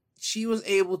 she was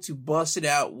able to bust it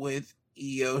out with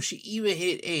Io. She even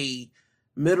hit a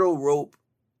middle rope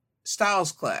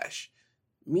Styles Clash.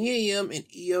 Mia Yim and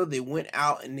Io, they went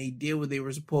out and they did what they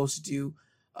were supposed to do.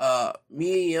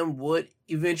 Mia Yim would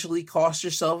eventually cost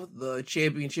herself the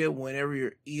championship whenever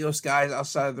your Io Sky's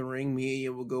outside of the ring. Mia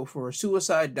Yim would go for a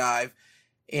suicide dive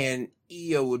and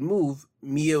Io would move.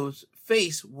 Mia's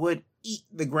face would eat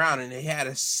the ground and it had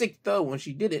a sick thud when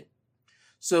she did it.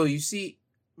 So you see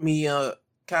Mia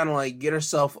kind of like get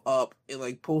herself up and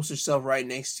like post herself right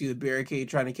next to the barricade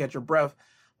trying to catch her breath.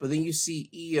 But then you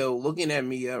see Io looking at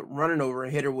Mia, running over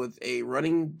and hit her with a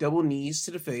running double knees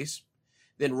to the face,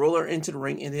 then roll her into the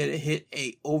ring and then hit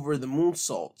a over the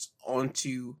moonsault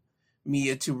onto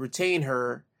Mia to retain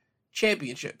her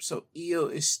championship. So Io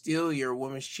is still your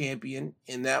women's champion,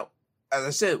 and that, as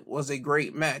I said, was a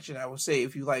great match. And I would say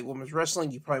if you like women's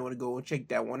wrestling, you probably want to go and check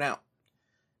that one out.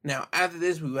 Now, after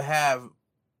this, we will have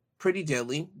Pretty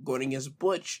Deadly going against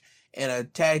Butch and a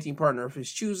tag team partner of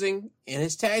his choosing, and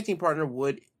his tag team partner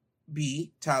would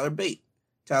be Tyler Bate.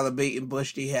 Tyler Bate and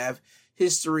Butch, they have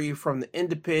history from the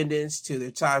independents to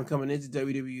their time coming into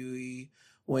WWE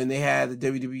when they had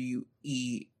the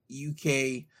WWE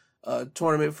UK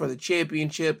tournament for the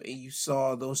championship, and you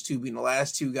saw those two being the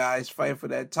last two guys fighting for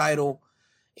that title.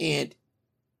 And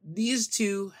these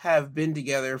two have been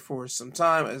together for some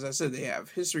time. As I said, they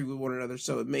have history with one another,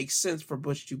 so it makes sense for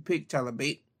Butch to pick Tyler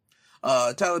Bate.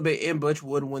 Tyler Bate and Butch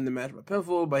would win the match by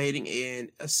pinfall by hitting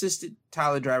an assisted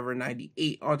Tyler Driver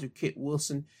 98 onto Kit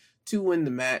Wilson to win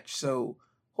the match. So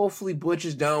hopefully Butch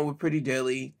is done with Pretty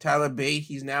Deadly. Tyler Bate,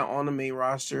 he's now on the main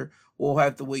roster. We'll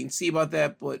have to wait and see about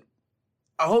that, but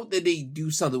I hope that they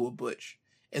do something with Butch.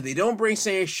 If they don't bring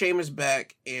Sheamus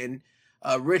back and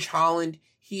Rich Holland,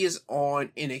 he is on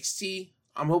NXT.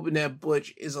 I'm hoping that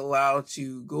Butch is allowed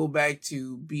to go back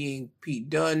to being Pete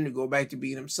Dunne, to go back to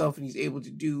being himself, and he's able to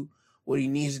do what he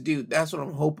needs to do. That's what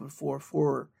I'm hoping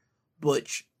for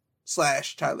Butch /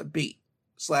 Tyler Bate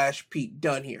 / Pete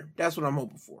Dunne here. That's what I'm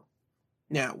hoping for.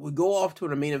 Now, we go off to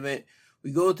the main event.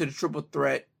 We go to the triple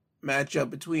threat matchup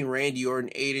between Randy Orton,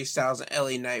 AJ Styles, and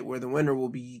LA Knight, where the winner will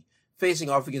be facing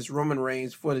off against Roman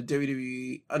Reigns for the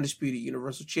WWE Undisputed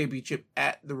Universal Championship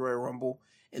at the Royal Rumble.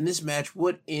 And this match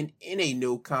would end in a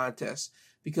no contest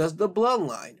because the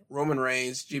Bloodline, Roman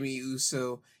Reigns, Jimmy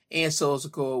Uso, and Solo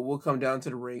Sikoa will come down to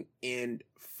the ring and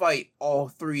fight all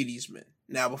three of these men.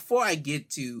 Now, before I get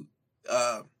to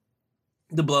the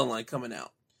Bloodline coming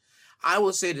out, I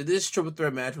will say that this triple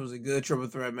threat match was a good triple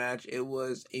threat match. It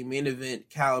was a main event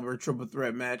caliber triple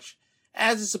threat match,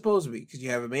 as it's supposed to be, because you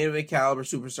have a main event caliber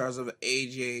superstars of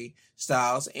AJ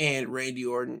Styles and Randy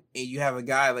Orton, and you have a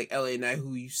guy like LA Knight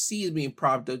who you see is being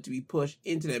propped up to be pushed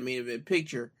into that main event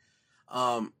picture.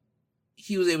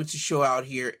 He was able to show out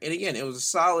here, and again, it was a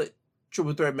solid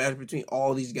triple threat match between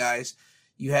all these guys.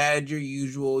 You had your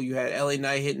usual, you had LA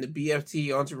Knight hitting the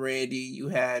BFT onto Randy, you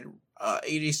had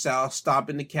AJ Styles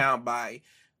stopping the count by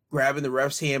grabbing the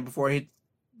ref's hand before he hit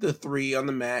the 3 on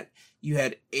the mat. You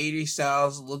had AJ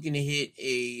Styles looking to hit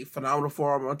a phenomenal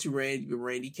forearm onto Randy, but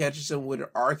Randy catches him with an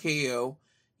RKO.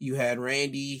 You had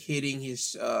Randy hitting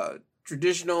his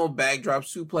traditional backdrop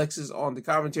suplexes on the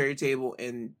commentary table,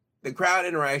 and the crowd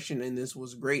interaction in this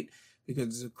was great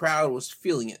because the crowd was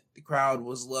feeling it. The crowd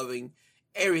was loving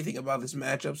everything about this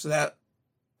matchup, so that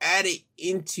added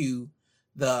into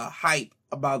the hype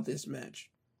about this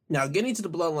match. Now, getting to the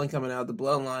Bloodline coming out, the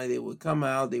Bloodline, they would come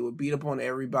out, they would beat up on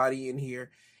everybody in here,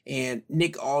 and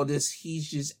Nick Aldis, he's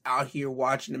just out here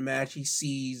watching the match. He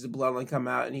sees the Bloodline come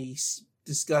out, and he's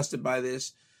disgusted by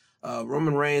this.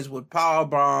 Roman Reigns would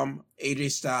powerbomb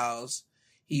AJ Styles.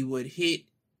 He would hit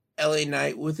LA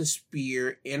Knight with a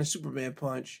spear and a Superman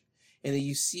punch, and then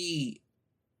you see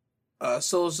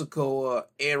Solo Sikoa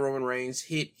and Roman Reigns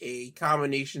hit a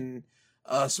combination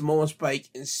Samoan Spike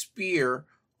and spear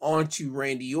onto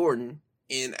Randy Orton.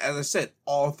 And as I said,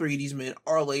 all three of these men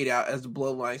are laid out as the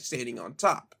Bloodline standing on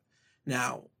top.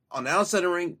 Now, on the outside of the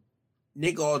ring,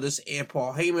 Nick Aldis and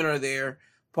Paul Heyman are there.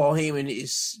 Paul Heyman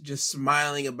is just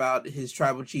smiling about his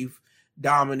tribal chief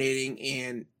dominating,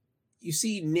 and you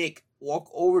see Nick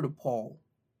walk over to Paul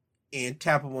and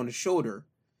tap him on the shoulder,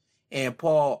 and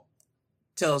Paul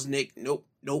tells Nick, nope,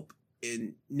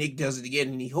 and Nick does it again,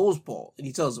 and he holds Paul, and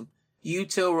he tells him, You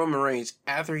tell Roman Reigns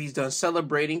after he's done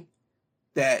celebrating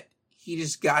that he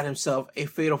just got himself a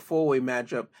fatal 4-way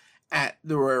matchup at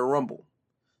the Royal Rumble.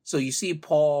 So you see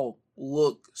Paul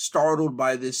look startled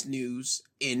by this news,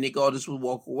 and Nick Aldis will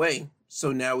walk away.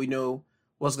 So now we know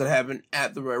what's going to happen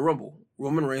at the Royal Rumble.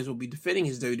 Roman Reigns will be defending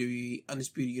his WWE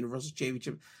Undisputed Universal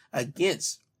Championship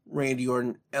against Randy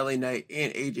Orton, LA Knight,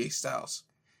 and AJ Styles.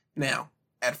 Now,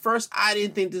 at first, I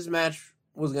didn't think this match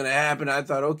was going to happen. I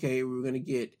thought, okay, we were going to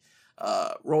get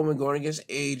Roman going against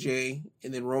AJ,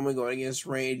 and then Roman going against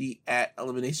Randy at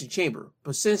Elimination Chamber.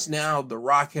 But since now The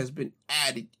Rock has been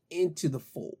added into the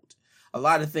fold, a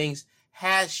lot of things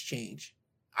has changed.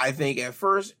 I think at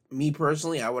first, me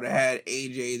personally, I would have had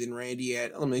AJ then Randy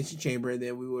at Elimination Chamber, and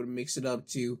then we would have mixed it up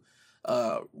to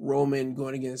Roman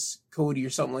going against Cody or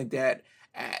something like that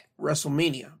at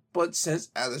WrestleMania. But since,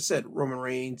 as I said, Roman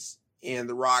Reigns and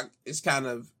The Rock is kind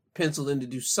of penciled in to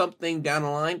do something down the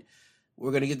line,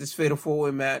 we're going to get this fatal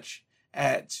 4-way match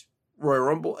at Royal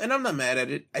Rumble, and I'm not mad at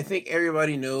it. I think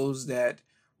everybody knows that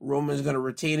Roman's going to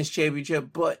retain his championship,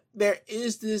 but there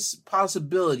is this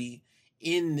possibility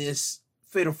in this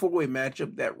fatal 4-way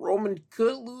matchup that Roman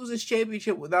could lose his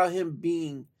championship without him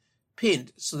being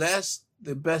pinned. So that's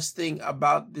the best thing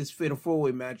about this fatal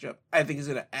 4-way matchup. I think it's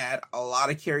going to add a lot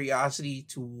of curiosity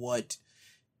to what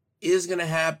is going to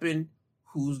happen,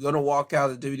 who's going to walk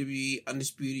out the WWE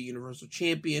Undisputed Universal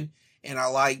Champion. And I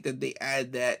like that they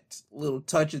add that little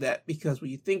touch of that, because when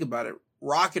you think about it,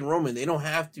 Rock and Roman, they don't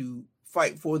have to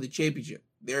fight for the championship.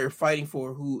 They're fighting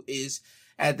for who is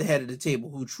at the head of the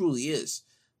table, who truly is.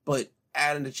 But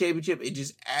adding the championship, it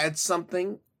just adds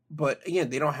something. But again,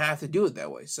 they don't have to do it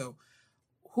that way. So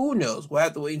who knows? We'll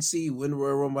have to wait and see when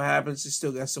Royal Rumble happens. It's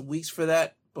still got some weeks for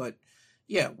that. But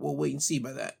yeah, we'll wait and see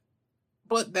by that.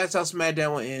 But that's how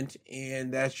SmackDown will end.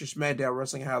 And that's your SmackDown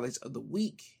Wrestling Highlights of the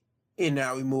week. And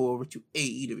now we move over to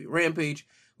AEW Rampage.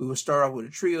 We will start off with a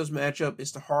trios matchup.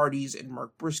 It's the Hardys and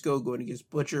Mark Briscoe going against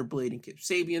Butcher, Blade, and Kip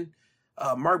Sabian.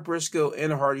 Mark Briscoe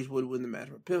and the Hardys would win the match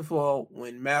by pinfall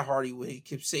when Matt Hardy would hit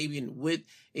Kip Sabian with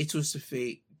a Twist of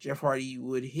Fate. Jeff Hardy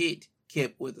would hit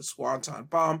Kip with a Swanton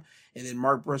Bomb, and then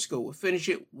Mark Briscoe would finish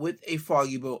it with a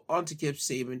Foggy Bow onto Kip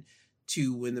Sabian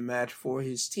to win the match for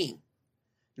his team.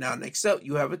 Now, next up,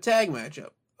 you have a tag matchup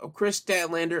of Chris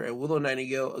Statlander and Willow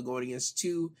Nightingale are going against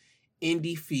two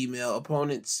indie female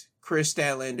opponents. Chris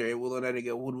Statlander and Willow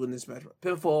Nightingale would win this match by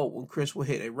pinfall when Chris will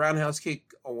hit a roundhouse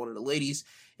kick on one of the ladies,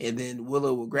 and then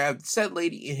Willow will grab the said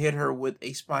lady and hit her with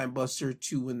a spine buster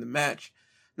to win the match.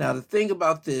 Now, the thing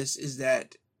about this is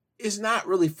that it's not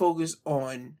really focused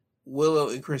on Willow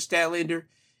and Chris Statlander.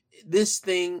 This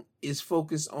thing is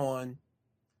focused on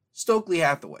Stokely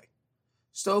Hathaway.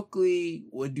 Stokely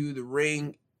would do the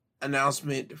ring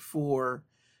announcement for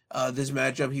this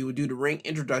matchup. He would do the ring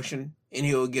introduction, and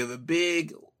he will give a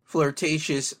big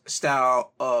flirtatious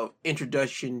style of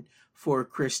introduction for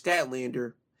Chris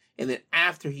Statlander. And then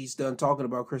after he's done talking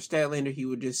about Chris Statlander, he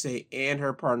would just say, and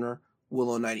her partner,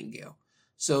 Willow Nightingale.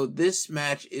 So this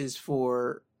match is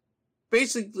for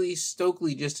basically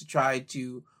Stokely just to try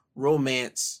to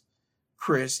romance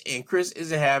Chris. And Chris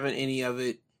isn't having any of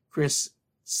it. Chris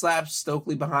slaps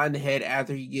Stokely behind the head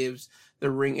after he gives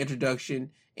the ring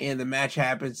introduction, and the match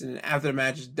happens. And after the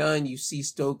match is done, you see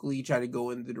Stokely try to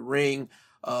go into the ring,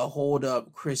 hold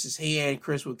up Chris's hand.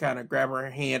 Chris would kind of grab her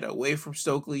hand away from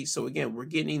Stokely. So again, we're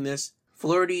getting this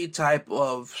flirty type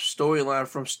of storyline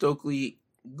from Stokely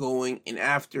going in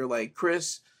after like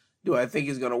Chris. Do I think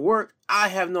it's going to work? I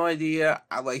have no idea.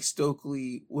 I like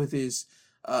Stokely with his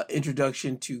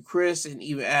introduction to Chris, and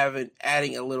even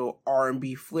adding a little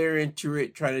R&B flair into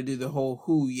it, trying to do the whole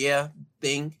 "who yeah"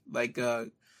 thing. Like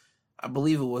I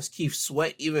believe it was Keith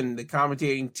Sweat. Even the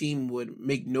commentating team would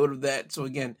make note of that. So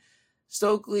again,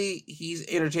 Stokely, he's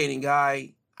an entertaining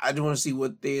guy. I just want to see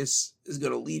what this is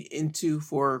going to lead into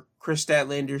for Chris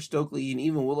Statlander, Stokely, and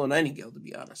even Willow Nightingale, to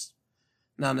be honest.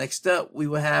 Now, next up, we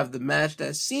will have the match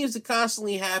that seems to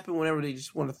constantly happen whenever they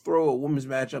just want to throw a women's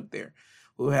match up there.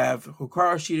 We'll have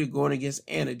Hikaru Shida going against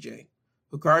Anna Jay.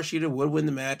 Hikaru Shida would win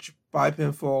the match by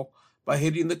pinfall by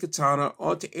hitting the katana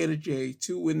onto Anna Jay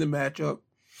to win the matchup.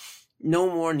 No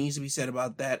more needs to be said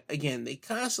about that. Again, they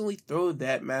constantly throw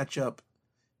that matchup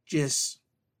just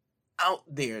out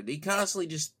there. They constantly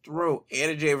just throw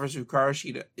Anna Jay versus Hikaru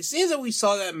Shida. It seems that we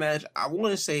saw that match, I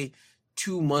want to say,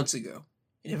 2 months ago.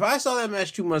 And if I saw that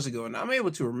match 2 months ago and I'm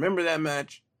able to remember that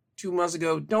match 2 months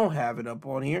ago, don't have it up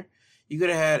on here. You could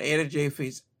have had Anna Jay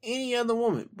face any other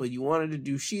woman, but you wanted to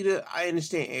do Shida. I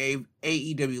understand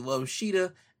AEW loves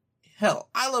Shida. Hell,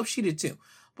 I love Shida too.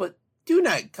 But do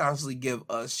not constantly give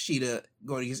us Shida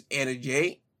going against Anna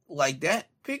Jay like that.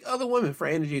 Pick other women for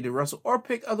Anna Jay to wrestle, or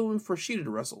pick other women for Shida to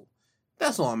wrestle.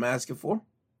 That's all I'm asking for.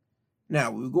 Now,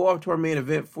 we go off to our main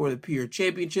event for the Pure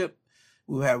Championship.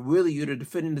 We'll have Wheeler Yuta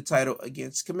defending the title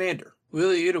against Commander.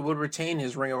 Wheeler Yuta would retain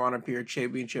his Ring of Honor Pure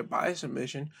Championship by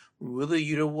submission. Wheeler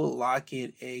Yuta will lock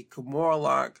in a Kimura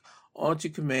lock onto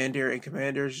Commander, and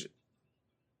Commander's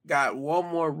got one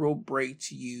more rope break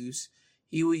to use.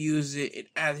 He will use it, and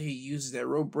after he uses that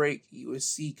rope break, you will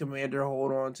see Commander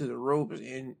hold on to the ropes,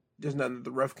 and there's nothing that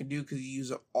the ref can do because he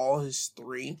used up all his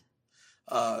 3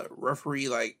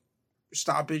 referee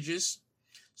stoppages.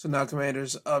 So now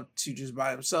Commander's up to just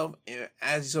by himself, and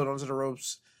as he's holding onto the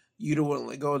ropes, Yuta wouldn't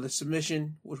let go of the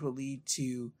submission, which would lead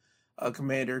to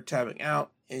Commander tapping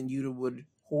out, and Yuta would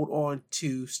hold on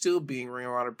to still being Ring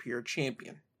of Honor Pure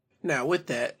Champion. Now, with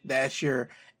that, that's your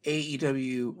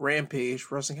AEW Rampage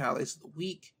Wrestling Highlights of the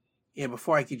Week. And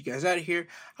before I get you guys out of here,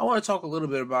 I want to talk a little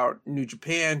bit about New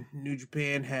Japan. New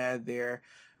Japan had their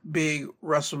big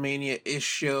WrestleMania-ish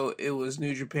show. It was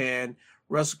New Japan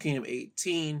Wrestle Kingdom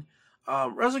 18.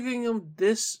 Wrestle Kingdom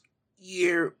this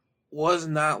year was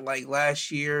not like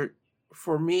last year.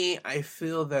 For me, I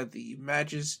feel that the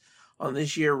matches on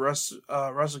this year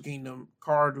Wrestle Kingdom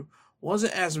card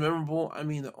wasn't as memorable. I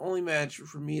mean, the only match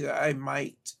for me that I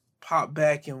might pop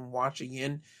back and watch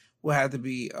again will have to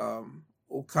be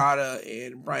Okada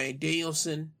and Bryan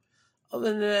Danielson.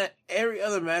 Other than that, every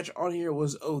other match on here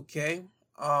was okay.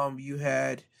 You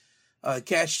had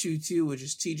Catch 2-2, which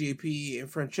is TJP and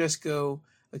Francesco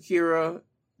Akira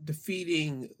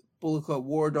defeating Bullet Club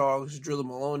War Dogs, Drilla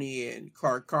Maloney and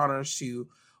Clark Connors to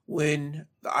win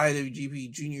the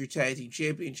IWGP Junior Tag Team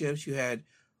Championships. You had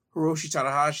Hiroshi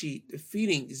Tanahashi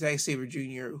defeating Zack Sabre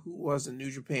Jr., who was the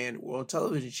New Japan World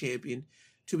Television Champion,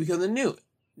 to become the new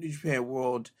New Japan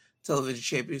World Television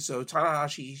Champion. So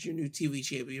Tanahashi is your new TV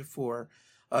champion for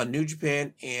New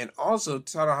Japan, and also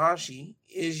Tanahashi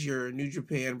is your New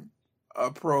Japan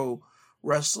Pro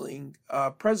Wrestling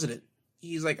president.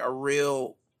 He's like a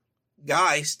real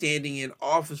guy standing in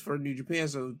office for New Japan,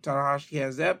 so Tanahashi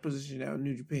has that position now in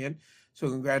New Japan. So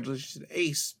congratulations to the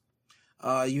ace.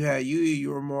 You had Yuya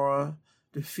Uemura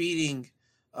defeating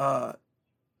Yota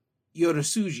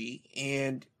Tsuji,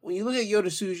 and when you look at Yota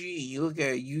Tsuji and you look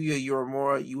at Yuya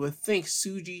Uemura, you would think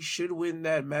Tsuji should win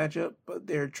that matchup, but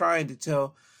they're trying to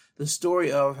tell the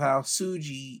story of how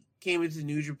Tsuji came into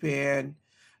New Japan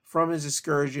from his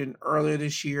excursion earlier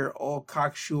this year, all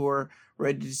cocksure,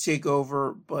 ready to take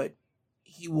over, but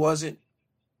he wasn't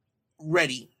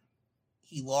ready.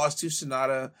 He lost to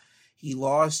Sonata. He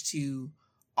lost to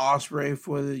Ospreay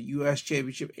for the U.S.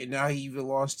 Championship, and now he even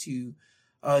lost to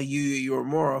Yuya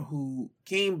Uemura, who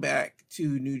came back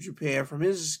to New Japan from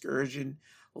his excursion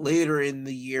later in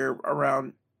the year,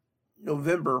 around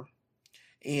November.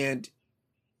 And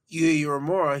Yuya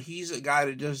Uemura, he's a guy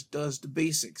that just does the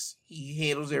basics. He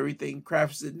handles everything,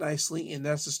 crafts it nicely, and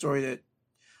that's the story that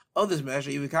of this match,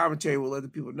 even commentary will let the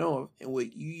people know of. And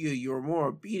with Yuya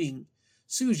Uemura beating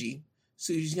Tsuji,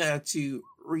 Tsuji's going to have to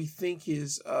rethink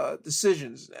his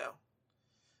decisions now.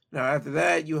 Now, after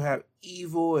that, you'll have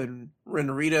Evil and Ren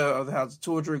Narita of the House of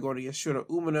Torture going against Shota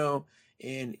Umino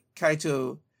and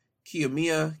Kaito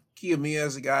Kiyomiya. Kiyomiya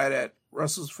is a guy that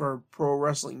wrestles for Pro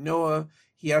Wrestling Noah.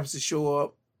 He happens to show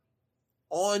up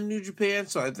on New Japan,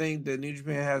 so I think that New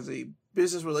Japan has a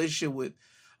business relationship with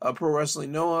Pro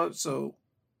Wrestling Noah. So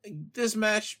this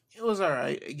match, it was all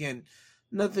right. Again,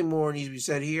 nothing more needs to be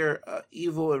said here.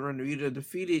 Evil and Ren Narita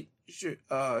defeated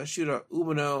Shota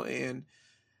Umino and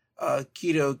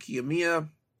Kaito Kiyomiya.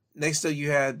 Next up, you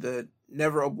had the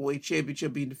Never Openweight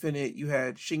Championship being defended. You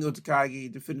had Shingo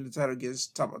Takagi defending the title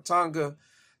against Tama Tonga.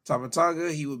 Tama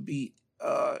Tonga, he would beat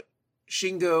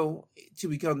Shingo to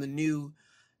become the new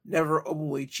Never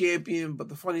Openweight Champion. But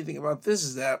the funny thing about this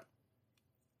is that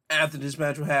after this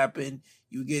match will happen,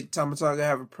 you get Tama Tonga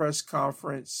have a press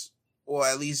conference, or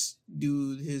at least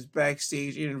do his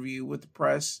backstage interview with the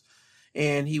press,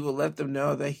 and he will let them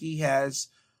know that he has,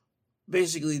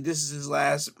 basically, this is his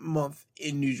last month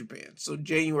in New Japan. So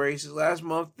January is his last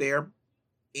month there,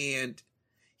 and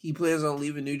he plans on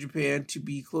leaving New Japan to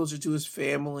be closer to his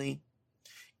family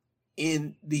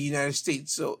in the United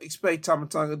States. So expect Tama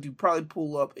Tonga to probably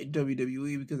pull up in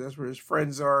WWE because that's where his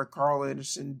friends are. Carl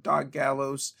Anderson, Doc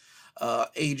Gallows,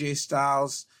 AJ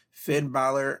Styles, Finn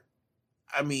Balor.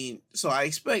 I mean, so I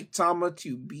expect Tama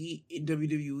to be in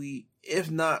WWE, if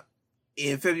not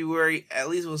in February. At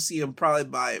least we'll see him probably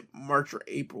by March or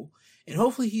April. And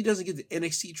hopefully he doesn't get the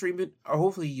NXT treatment, or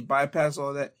hopefully he bypass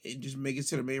all that and just make it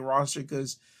to the main roster,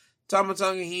 because Tama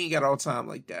Tonga, he ain't got all time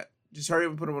like that. Just hurry up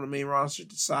and put him on the main roster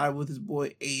to side with his boy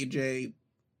AJ,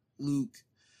 Luke,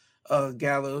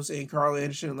 Gallows, and Carl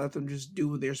Anderson, and let them just do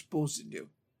what they're supposed to do.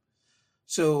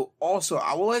 So, also,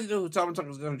 I would like to know who Tama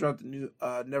Tonga is going to drop the new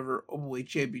Never Openweight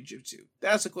Championship to.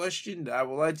 That's a question that I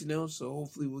would like to know, so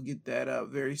hopefully we'll get that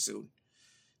very soon.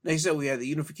 Next up, we have the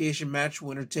unification match.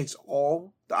 Winner takes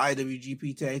all. The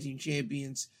IWGP Tag Team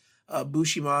Champions,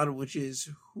 Bushiman, which is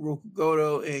Hiroki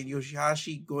Goto, and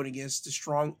Yoshihashi going against the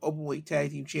strong Openweight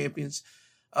Tag Team Champions,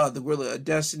 the Gorilla of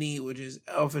Destiny, which is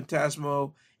El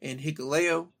Phantasmo and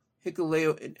Hikuleo.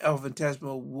 Hikuleo and El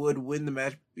Phantasmo would win the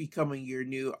match, becoming your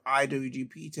new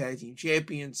IWGP Tag Team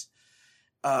Champions.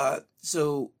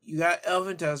 So you got El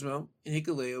Phantasmo and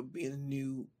Hikuleo being the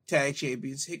new tag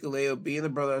champions. Hikuleo being the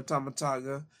brother of Tama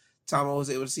Tonga. Tama was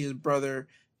able to see his brother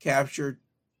capture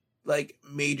like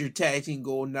major tag team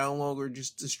goal, no longer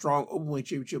just the strong openweight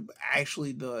championship, but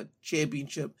actually the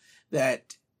championship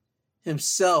that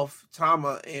himself,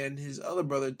 Tama, and his other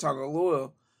brother Tonga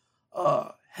Loa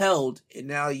held, and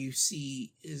now you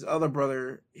see his other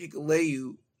brother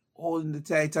Hikuleo holding the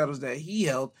tag titles that he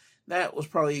held. That was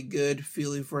probably a good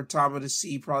feeling for Tama to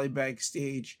see, probably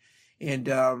backstage. And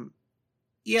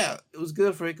yeah, it was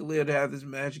good for Hikuleo to have this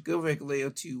match. Good for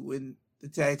Hikuleo to win the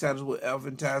tag titles with El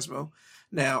Phantasmo.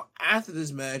 Now, after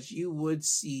this match, you would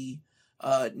see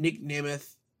Nick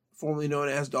Nemeth, formerly known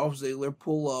as Dolph Ziggler,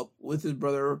 pull up with his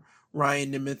brother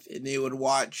Ryan Nemeth, and they would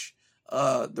watch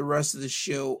the rest of the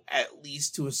show at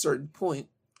least to a certain point.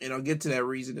 And I'll get to that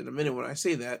reason in a minute when I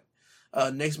say that.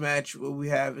 Next match, what we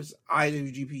have is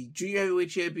IWGP Junior Heavyweight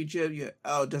Championship. You have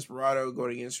El Desperado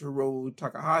going against Hiromu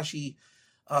Takahashi.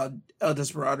 El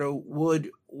Desperado would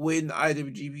win the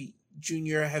IWGP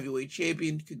Junior Heavyweight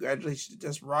Champion. Congratulations to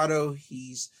Desperado.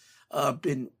 He's a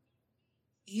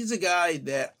guy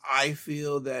that I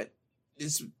feel that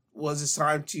this was his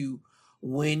time to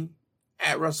win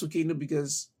at Wrestle Kingdom,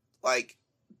 because like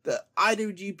the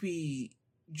IWGP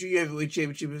Junior Heavyweight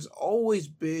Championship has always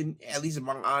been, at least in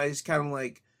my eyes, kind of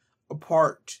like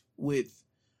apart with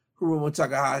Hiromu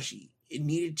Takahashi. It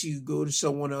needed to go to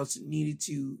someone else. It needed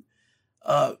to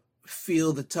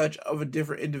feel the touch of a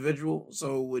different individual.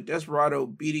 So with Desperado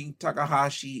beating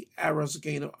Takahashi at Wrestle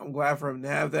Kingdom, I'm glad for him to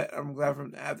have that. I'm glad for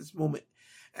him to have this moment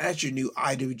as your new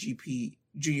IWGP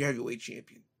Junior Heavyweight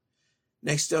Champion.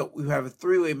 Next up, we have a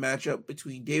three-way matchup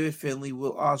between David Finlay,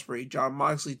 Will Ospreay, Jon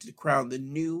Moxley to crown the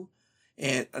new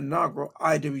and inaugural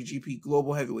IWGP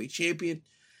Global Heavyweight Champion.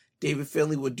 David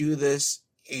Finlay would do this,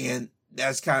 and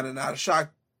that's kind of not a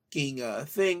shocking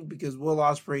thing, because Will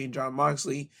Ospreay and Jon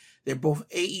Moxley, they're both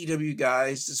AEW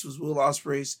guys. This was Will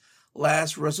Ospreay's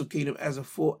last Wrestle Kingdom as a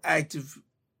full active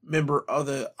member of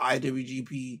the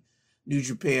IWGP New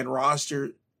Japan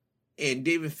roster. And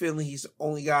David Finlay, he's the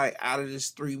only guy out of this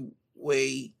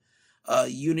three-way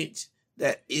unit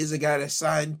that is a guy that's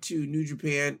signed to New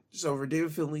Japan. So for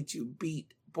David Finlay to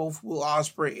beat both Will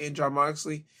Ospreay and Jon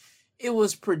Moxley, it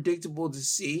was predictable to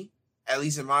see, at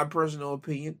least in my personal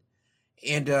opinion.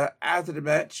 And after the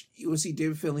match, you would see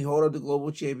David Finlay hold up the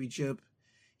Global Championship.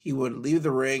 He would leave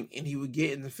the ring, and he would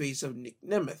get in the face of Nick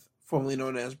Nemeth, formerly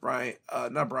known as Dolph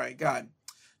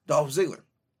Ziggler.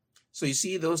 So you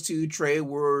see those two trade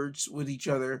words with each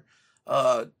other.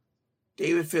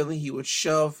 David Finlay, he would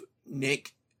shove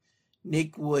Nick.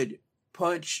 Nick would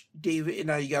punch David, and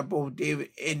now you got both David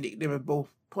and Nick Nemeth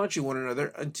both punching one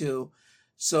another until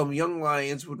some young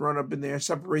lions would run up in there,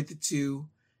 separate the two.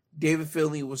 David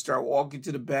Finlay would start walking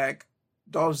to the back.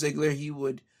 Dolph Ziggler,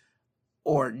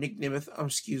 Nick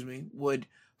Nemeth, would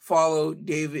follow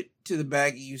David to the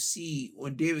back. And you see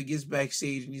when David gets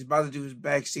backstage and he's about to do his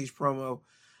backstage promo,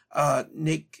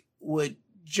 Nick would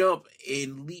jump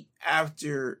and leap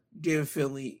after David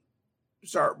Finlay,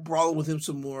 start brawling with him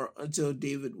some more until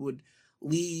David would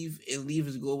leave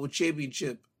his Global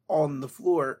Championship on the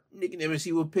floor. Nick Nemeth,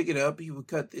 he would pick it up. He would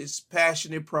cut this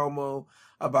passionate promo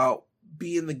about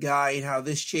being the guy and how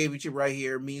this championship right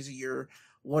here means that you're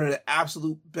one of the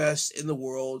absolute best in the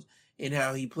world, and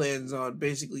how he plans on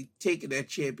basically taking that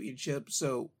championship.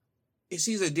 So it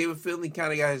seems like David Finlay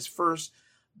kind of got his first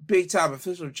big-time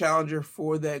official challenger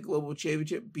for that Global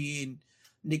Championship being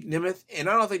Nick Nemeth, and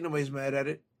I don't think nobody's mad at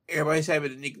it. Everybody's happy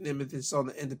that Nick Nemeth is on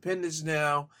the independents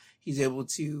now. He's able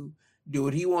to do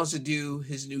what he wants to do.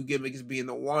 His new gimmick is being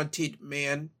the wanted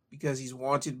man, because he's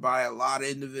wanted by a lot of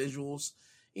individuals.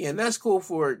 And that's cool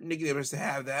for Nick Nemeth to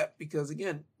have that, because,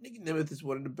 again, Nick Nemeth is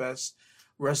one of the best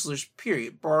wrestlers,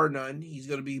 period, bar none. He's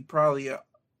going to be probably a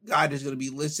guy that's going to be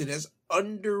listed as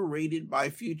underrated by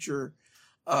future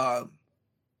pro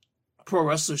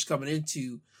wrestlers coming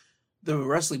into the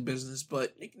wrestling business.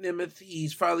 But Nick Nemeth,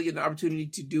 he's finally getting an opportunity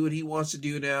to do what he wants to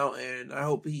do now, and I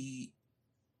hope he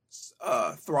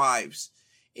thrives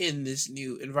in this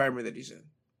new environment that he's in.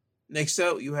 Next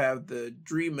up, you have the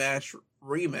dream match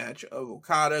rematch of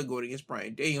Okada going against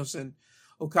Bryan Danielson.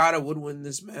 Okada would win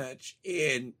this match,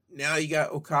 and now you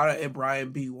got Okada and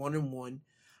Bryan be 1-1.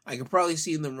 I can probably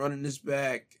see them running this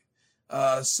back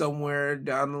somewhere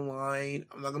down the line.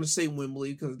 I'm not going to say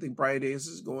Wembley because I think Bryan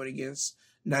Danielson is going against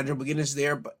Nigel McGuinness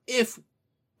there, but if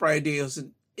Bryan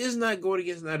Danielson is not going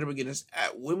against Nigel McGuinness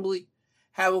at Wembley,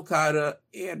 have Okada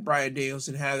and Bryan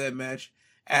Danielson have that match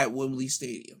at Wembley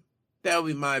Stadium. That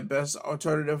would be my best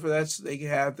alternative for that, so they can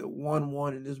have the 1-1,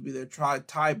 and this would be their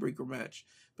tiebreaker match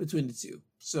between the two.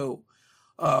 So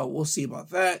we'll see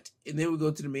about that. And then we go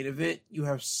to the main event. You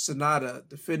have Sanada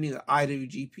defending the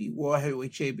IWGP World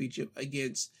Heavyweight Championship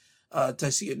against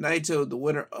Tetsuya Naito, the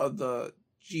winner of the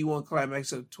G1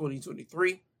 Climax of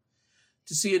 2023.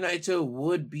 Tetsuya Naito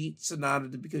would beat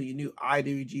Sanada to become your new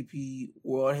IWGP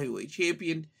World Heavyweight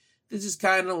Champion. This is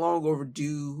kind of long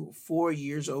overdue, 4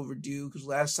 years overdue, because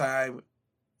last time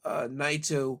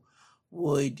Naito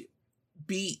would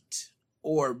beat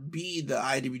or be the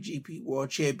IWGP World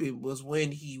Champion was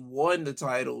when he won the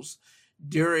titles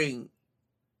during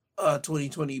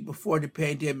 2020, before the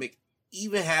pandemic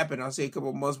even happened. I'll say a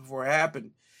couple months before it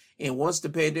happened. And once the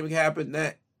pandemic happened,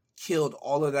 that killed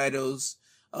all of Naito's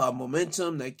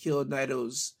momentum, that killed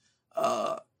Naito's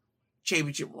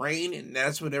championship reign, and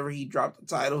that's whenever he dropped the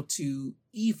title to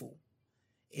Evil.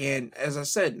 And as I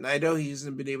said, Naito, he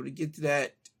hasn't been able to get to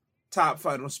that top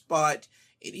final spot.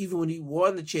 And even when he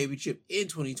won the championship in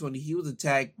 2020, he was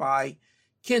attacked by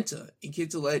Kenta. And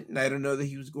Kenta let Naito know that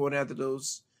he was going after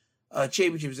those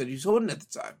championships that he was holding at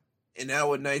the time. And now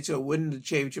with Naito winning the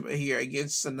championship here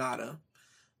against Sanada,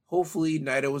 hopefully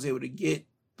Naito was able to get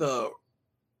the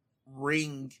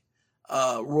ring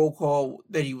roll call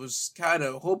that he was kind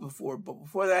of hoping for. But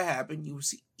before that happened, you would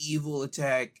see Evil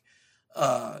attack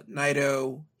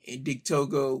Naito and Dick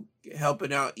Togo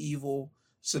helping out Evil.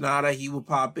 Sanada, he would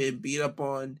pop in, beat up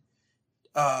on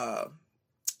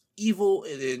Evil,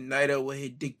 and then Naito would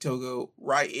hit Dick Togo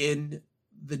right in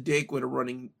the dick with a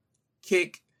running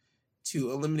kick to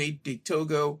eliminate Dick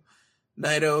Togo.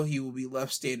 Naito, he will be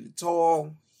left standing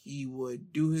tall. He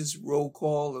would do his roll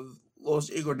call of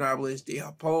Los Ingobernables de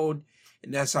Japón,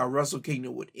 and that's how Wrestle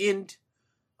Kingdom would end.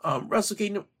 Wrestle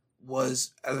Kingdom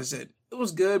was, as I said, it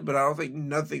was good, but I don't think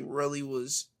nothing really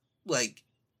was like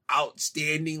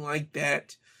outstanding like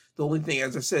that. The only thing,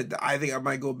 as I said, that I think I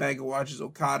might go back and watch is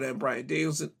Okada and Bryan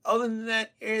Danielson. Other than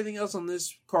that, everything else on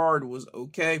this card was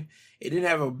okay. It didn't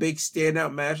have a big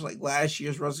standout match like last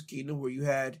year's Wrestle Kingdom, where you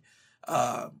had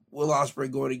Will Ospreay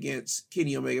going against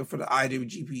Kenny Omega for the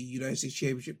IWGP United States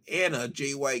Championship, and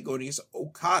Jay White going against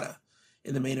Okada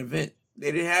in the main event.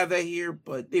 They didn't have that here,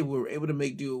 but they were able to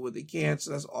make do with what they can,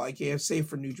 so that's all I can say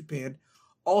for New Japan.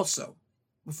 Also,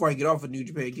 before I get off of New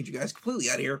Japan and get you guys completely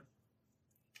out of here,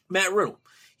 Matt Riddle,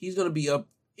 he's going to be up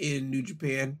in New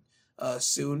Japan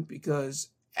soon, because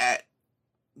at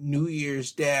New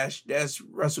Year's Dash, that's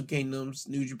Wrestle Kingdom's,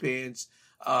 New Japan's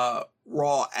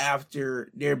Raw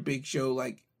after their big show,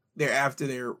 like they're after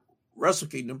their Wrestle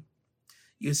Kingdom.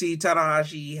 You see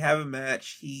Tanahashi have a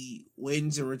match. He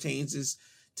wins and retains his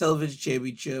television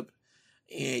championship,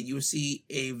 and you see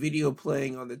a video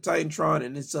playing on the Titantron,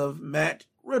 and it's of Matt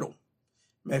Riddle.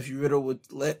 Matthew Riddle would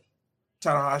let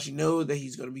Tanahashi know that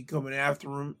he's going to be coming after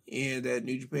him and that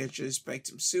New Japan should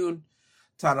expect him soon.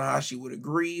 Tanahashi would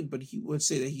agree, but he would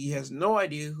say that he has no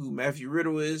idea who Matthew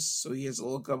Riddle is, so he has to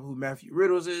look up who Matthew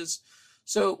Riddle is.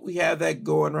 So we have that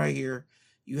going right here.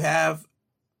 You have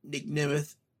Nick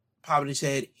Nemeth popping his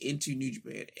head into New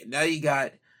Japan, and now you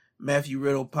got Matthew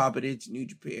Riddle popping into New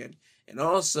Japan. And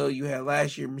also you had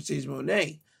last year Mercedes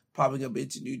Moné popping up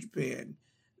into New Japan.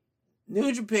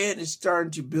 New Japan is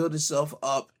starting to build itself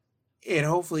up, and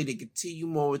hopefully they continue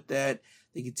more with that.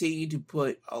 They continue to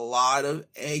put a lot of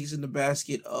eggs in the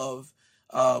basket of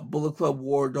Bullet Club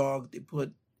War Dog. They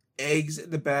put eggs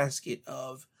in the basket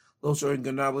of Los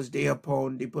Ingobernables de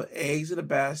Japón. They put eggs in the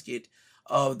basket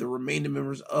of the remaining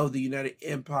members of the United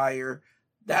Empire.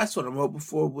 That's what I'm hoping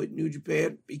for with New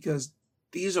Japan, because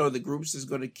these are the groups that's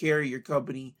going to carry your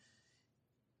company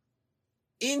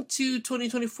into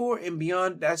 2024 and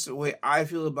beyond. That's the way I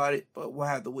feel about it, but we'll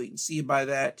have to wait and see about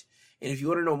that. And if you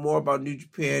want to know more about New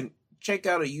Japan, check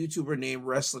out a YouTuber named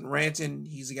Wrestling Rantin'.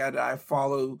 He's a guy that I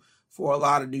follow for a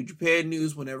lot of New Japan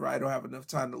news. Whenever I don't have enough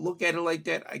time to look at it like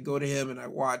that, I go to him and I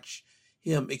watch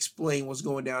him explain what's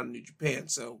going down in New Japan.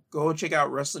 So go check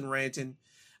out Wrestling Rantin'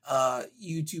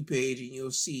 YouTube page, and you'll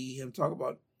see him talk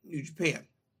about New Japan.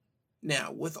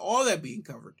 Now, with all that being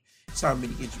covered, it's time for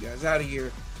me to get you guys out of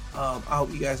here. I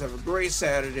hope you guys have a great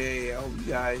Saturday. I hope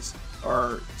you guys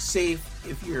are safe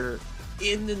if you're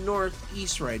in the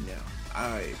Northeast right now.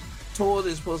 told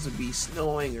it's supposed to be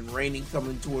snowing and raining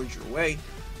coming towards your way.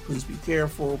 Please be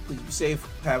careful. Please be safe.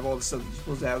 Have all the stuff you're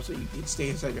supposed to have so you can stay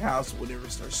inside your house whenever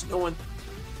it starts snowing.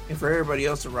 And for everybody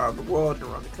else around the world and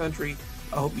around the country,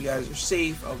 I hope you guys are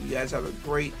safe. I hope you guys have a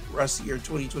great rest of year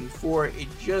 2024. It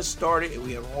just started, and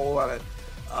we have a whole lot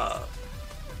of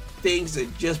things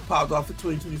that just popped off in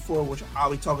 2024, which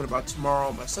I'll be talking about tomorrow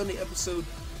on my Sunday episode.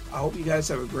 I hope you guys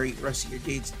have a great rest of your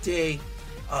day today.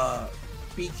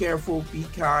 Be careful, be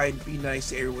kind, be nice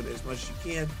to everyone as much as you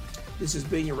can. This has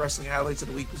been your Wrestling Highlights of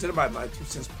the Week, presented by My Two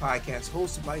Cents Podcast,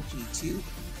 hosted by G2.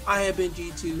 I have been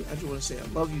G2. I just want to say I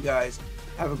love you guys.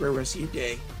 Have a great rest of your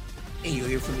day, and you'll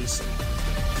hear from me soon.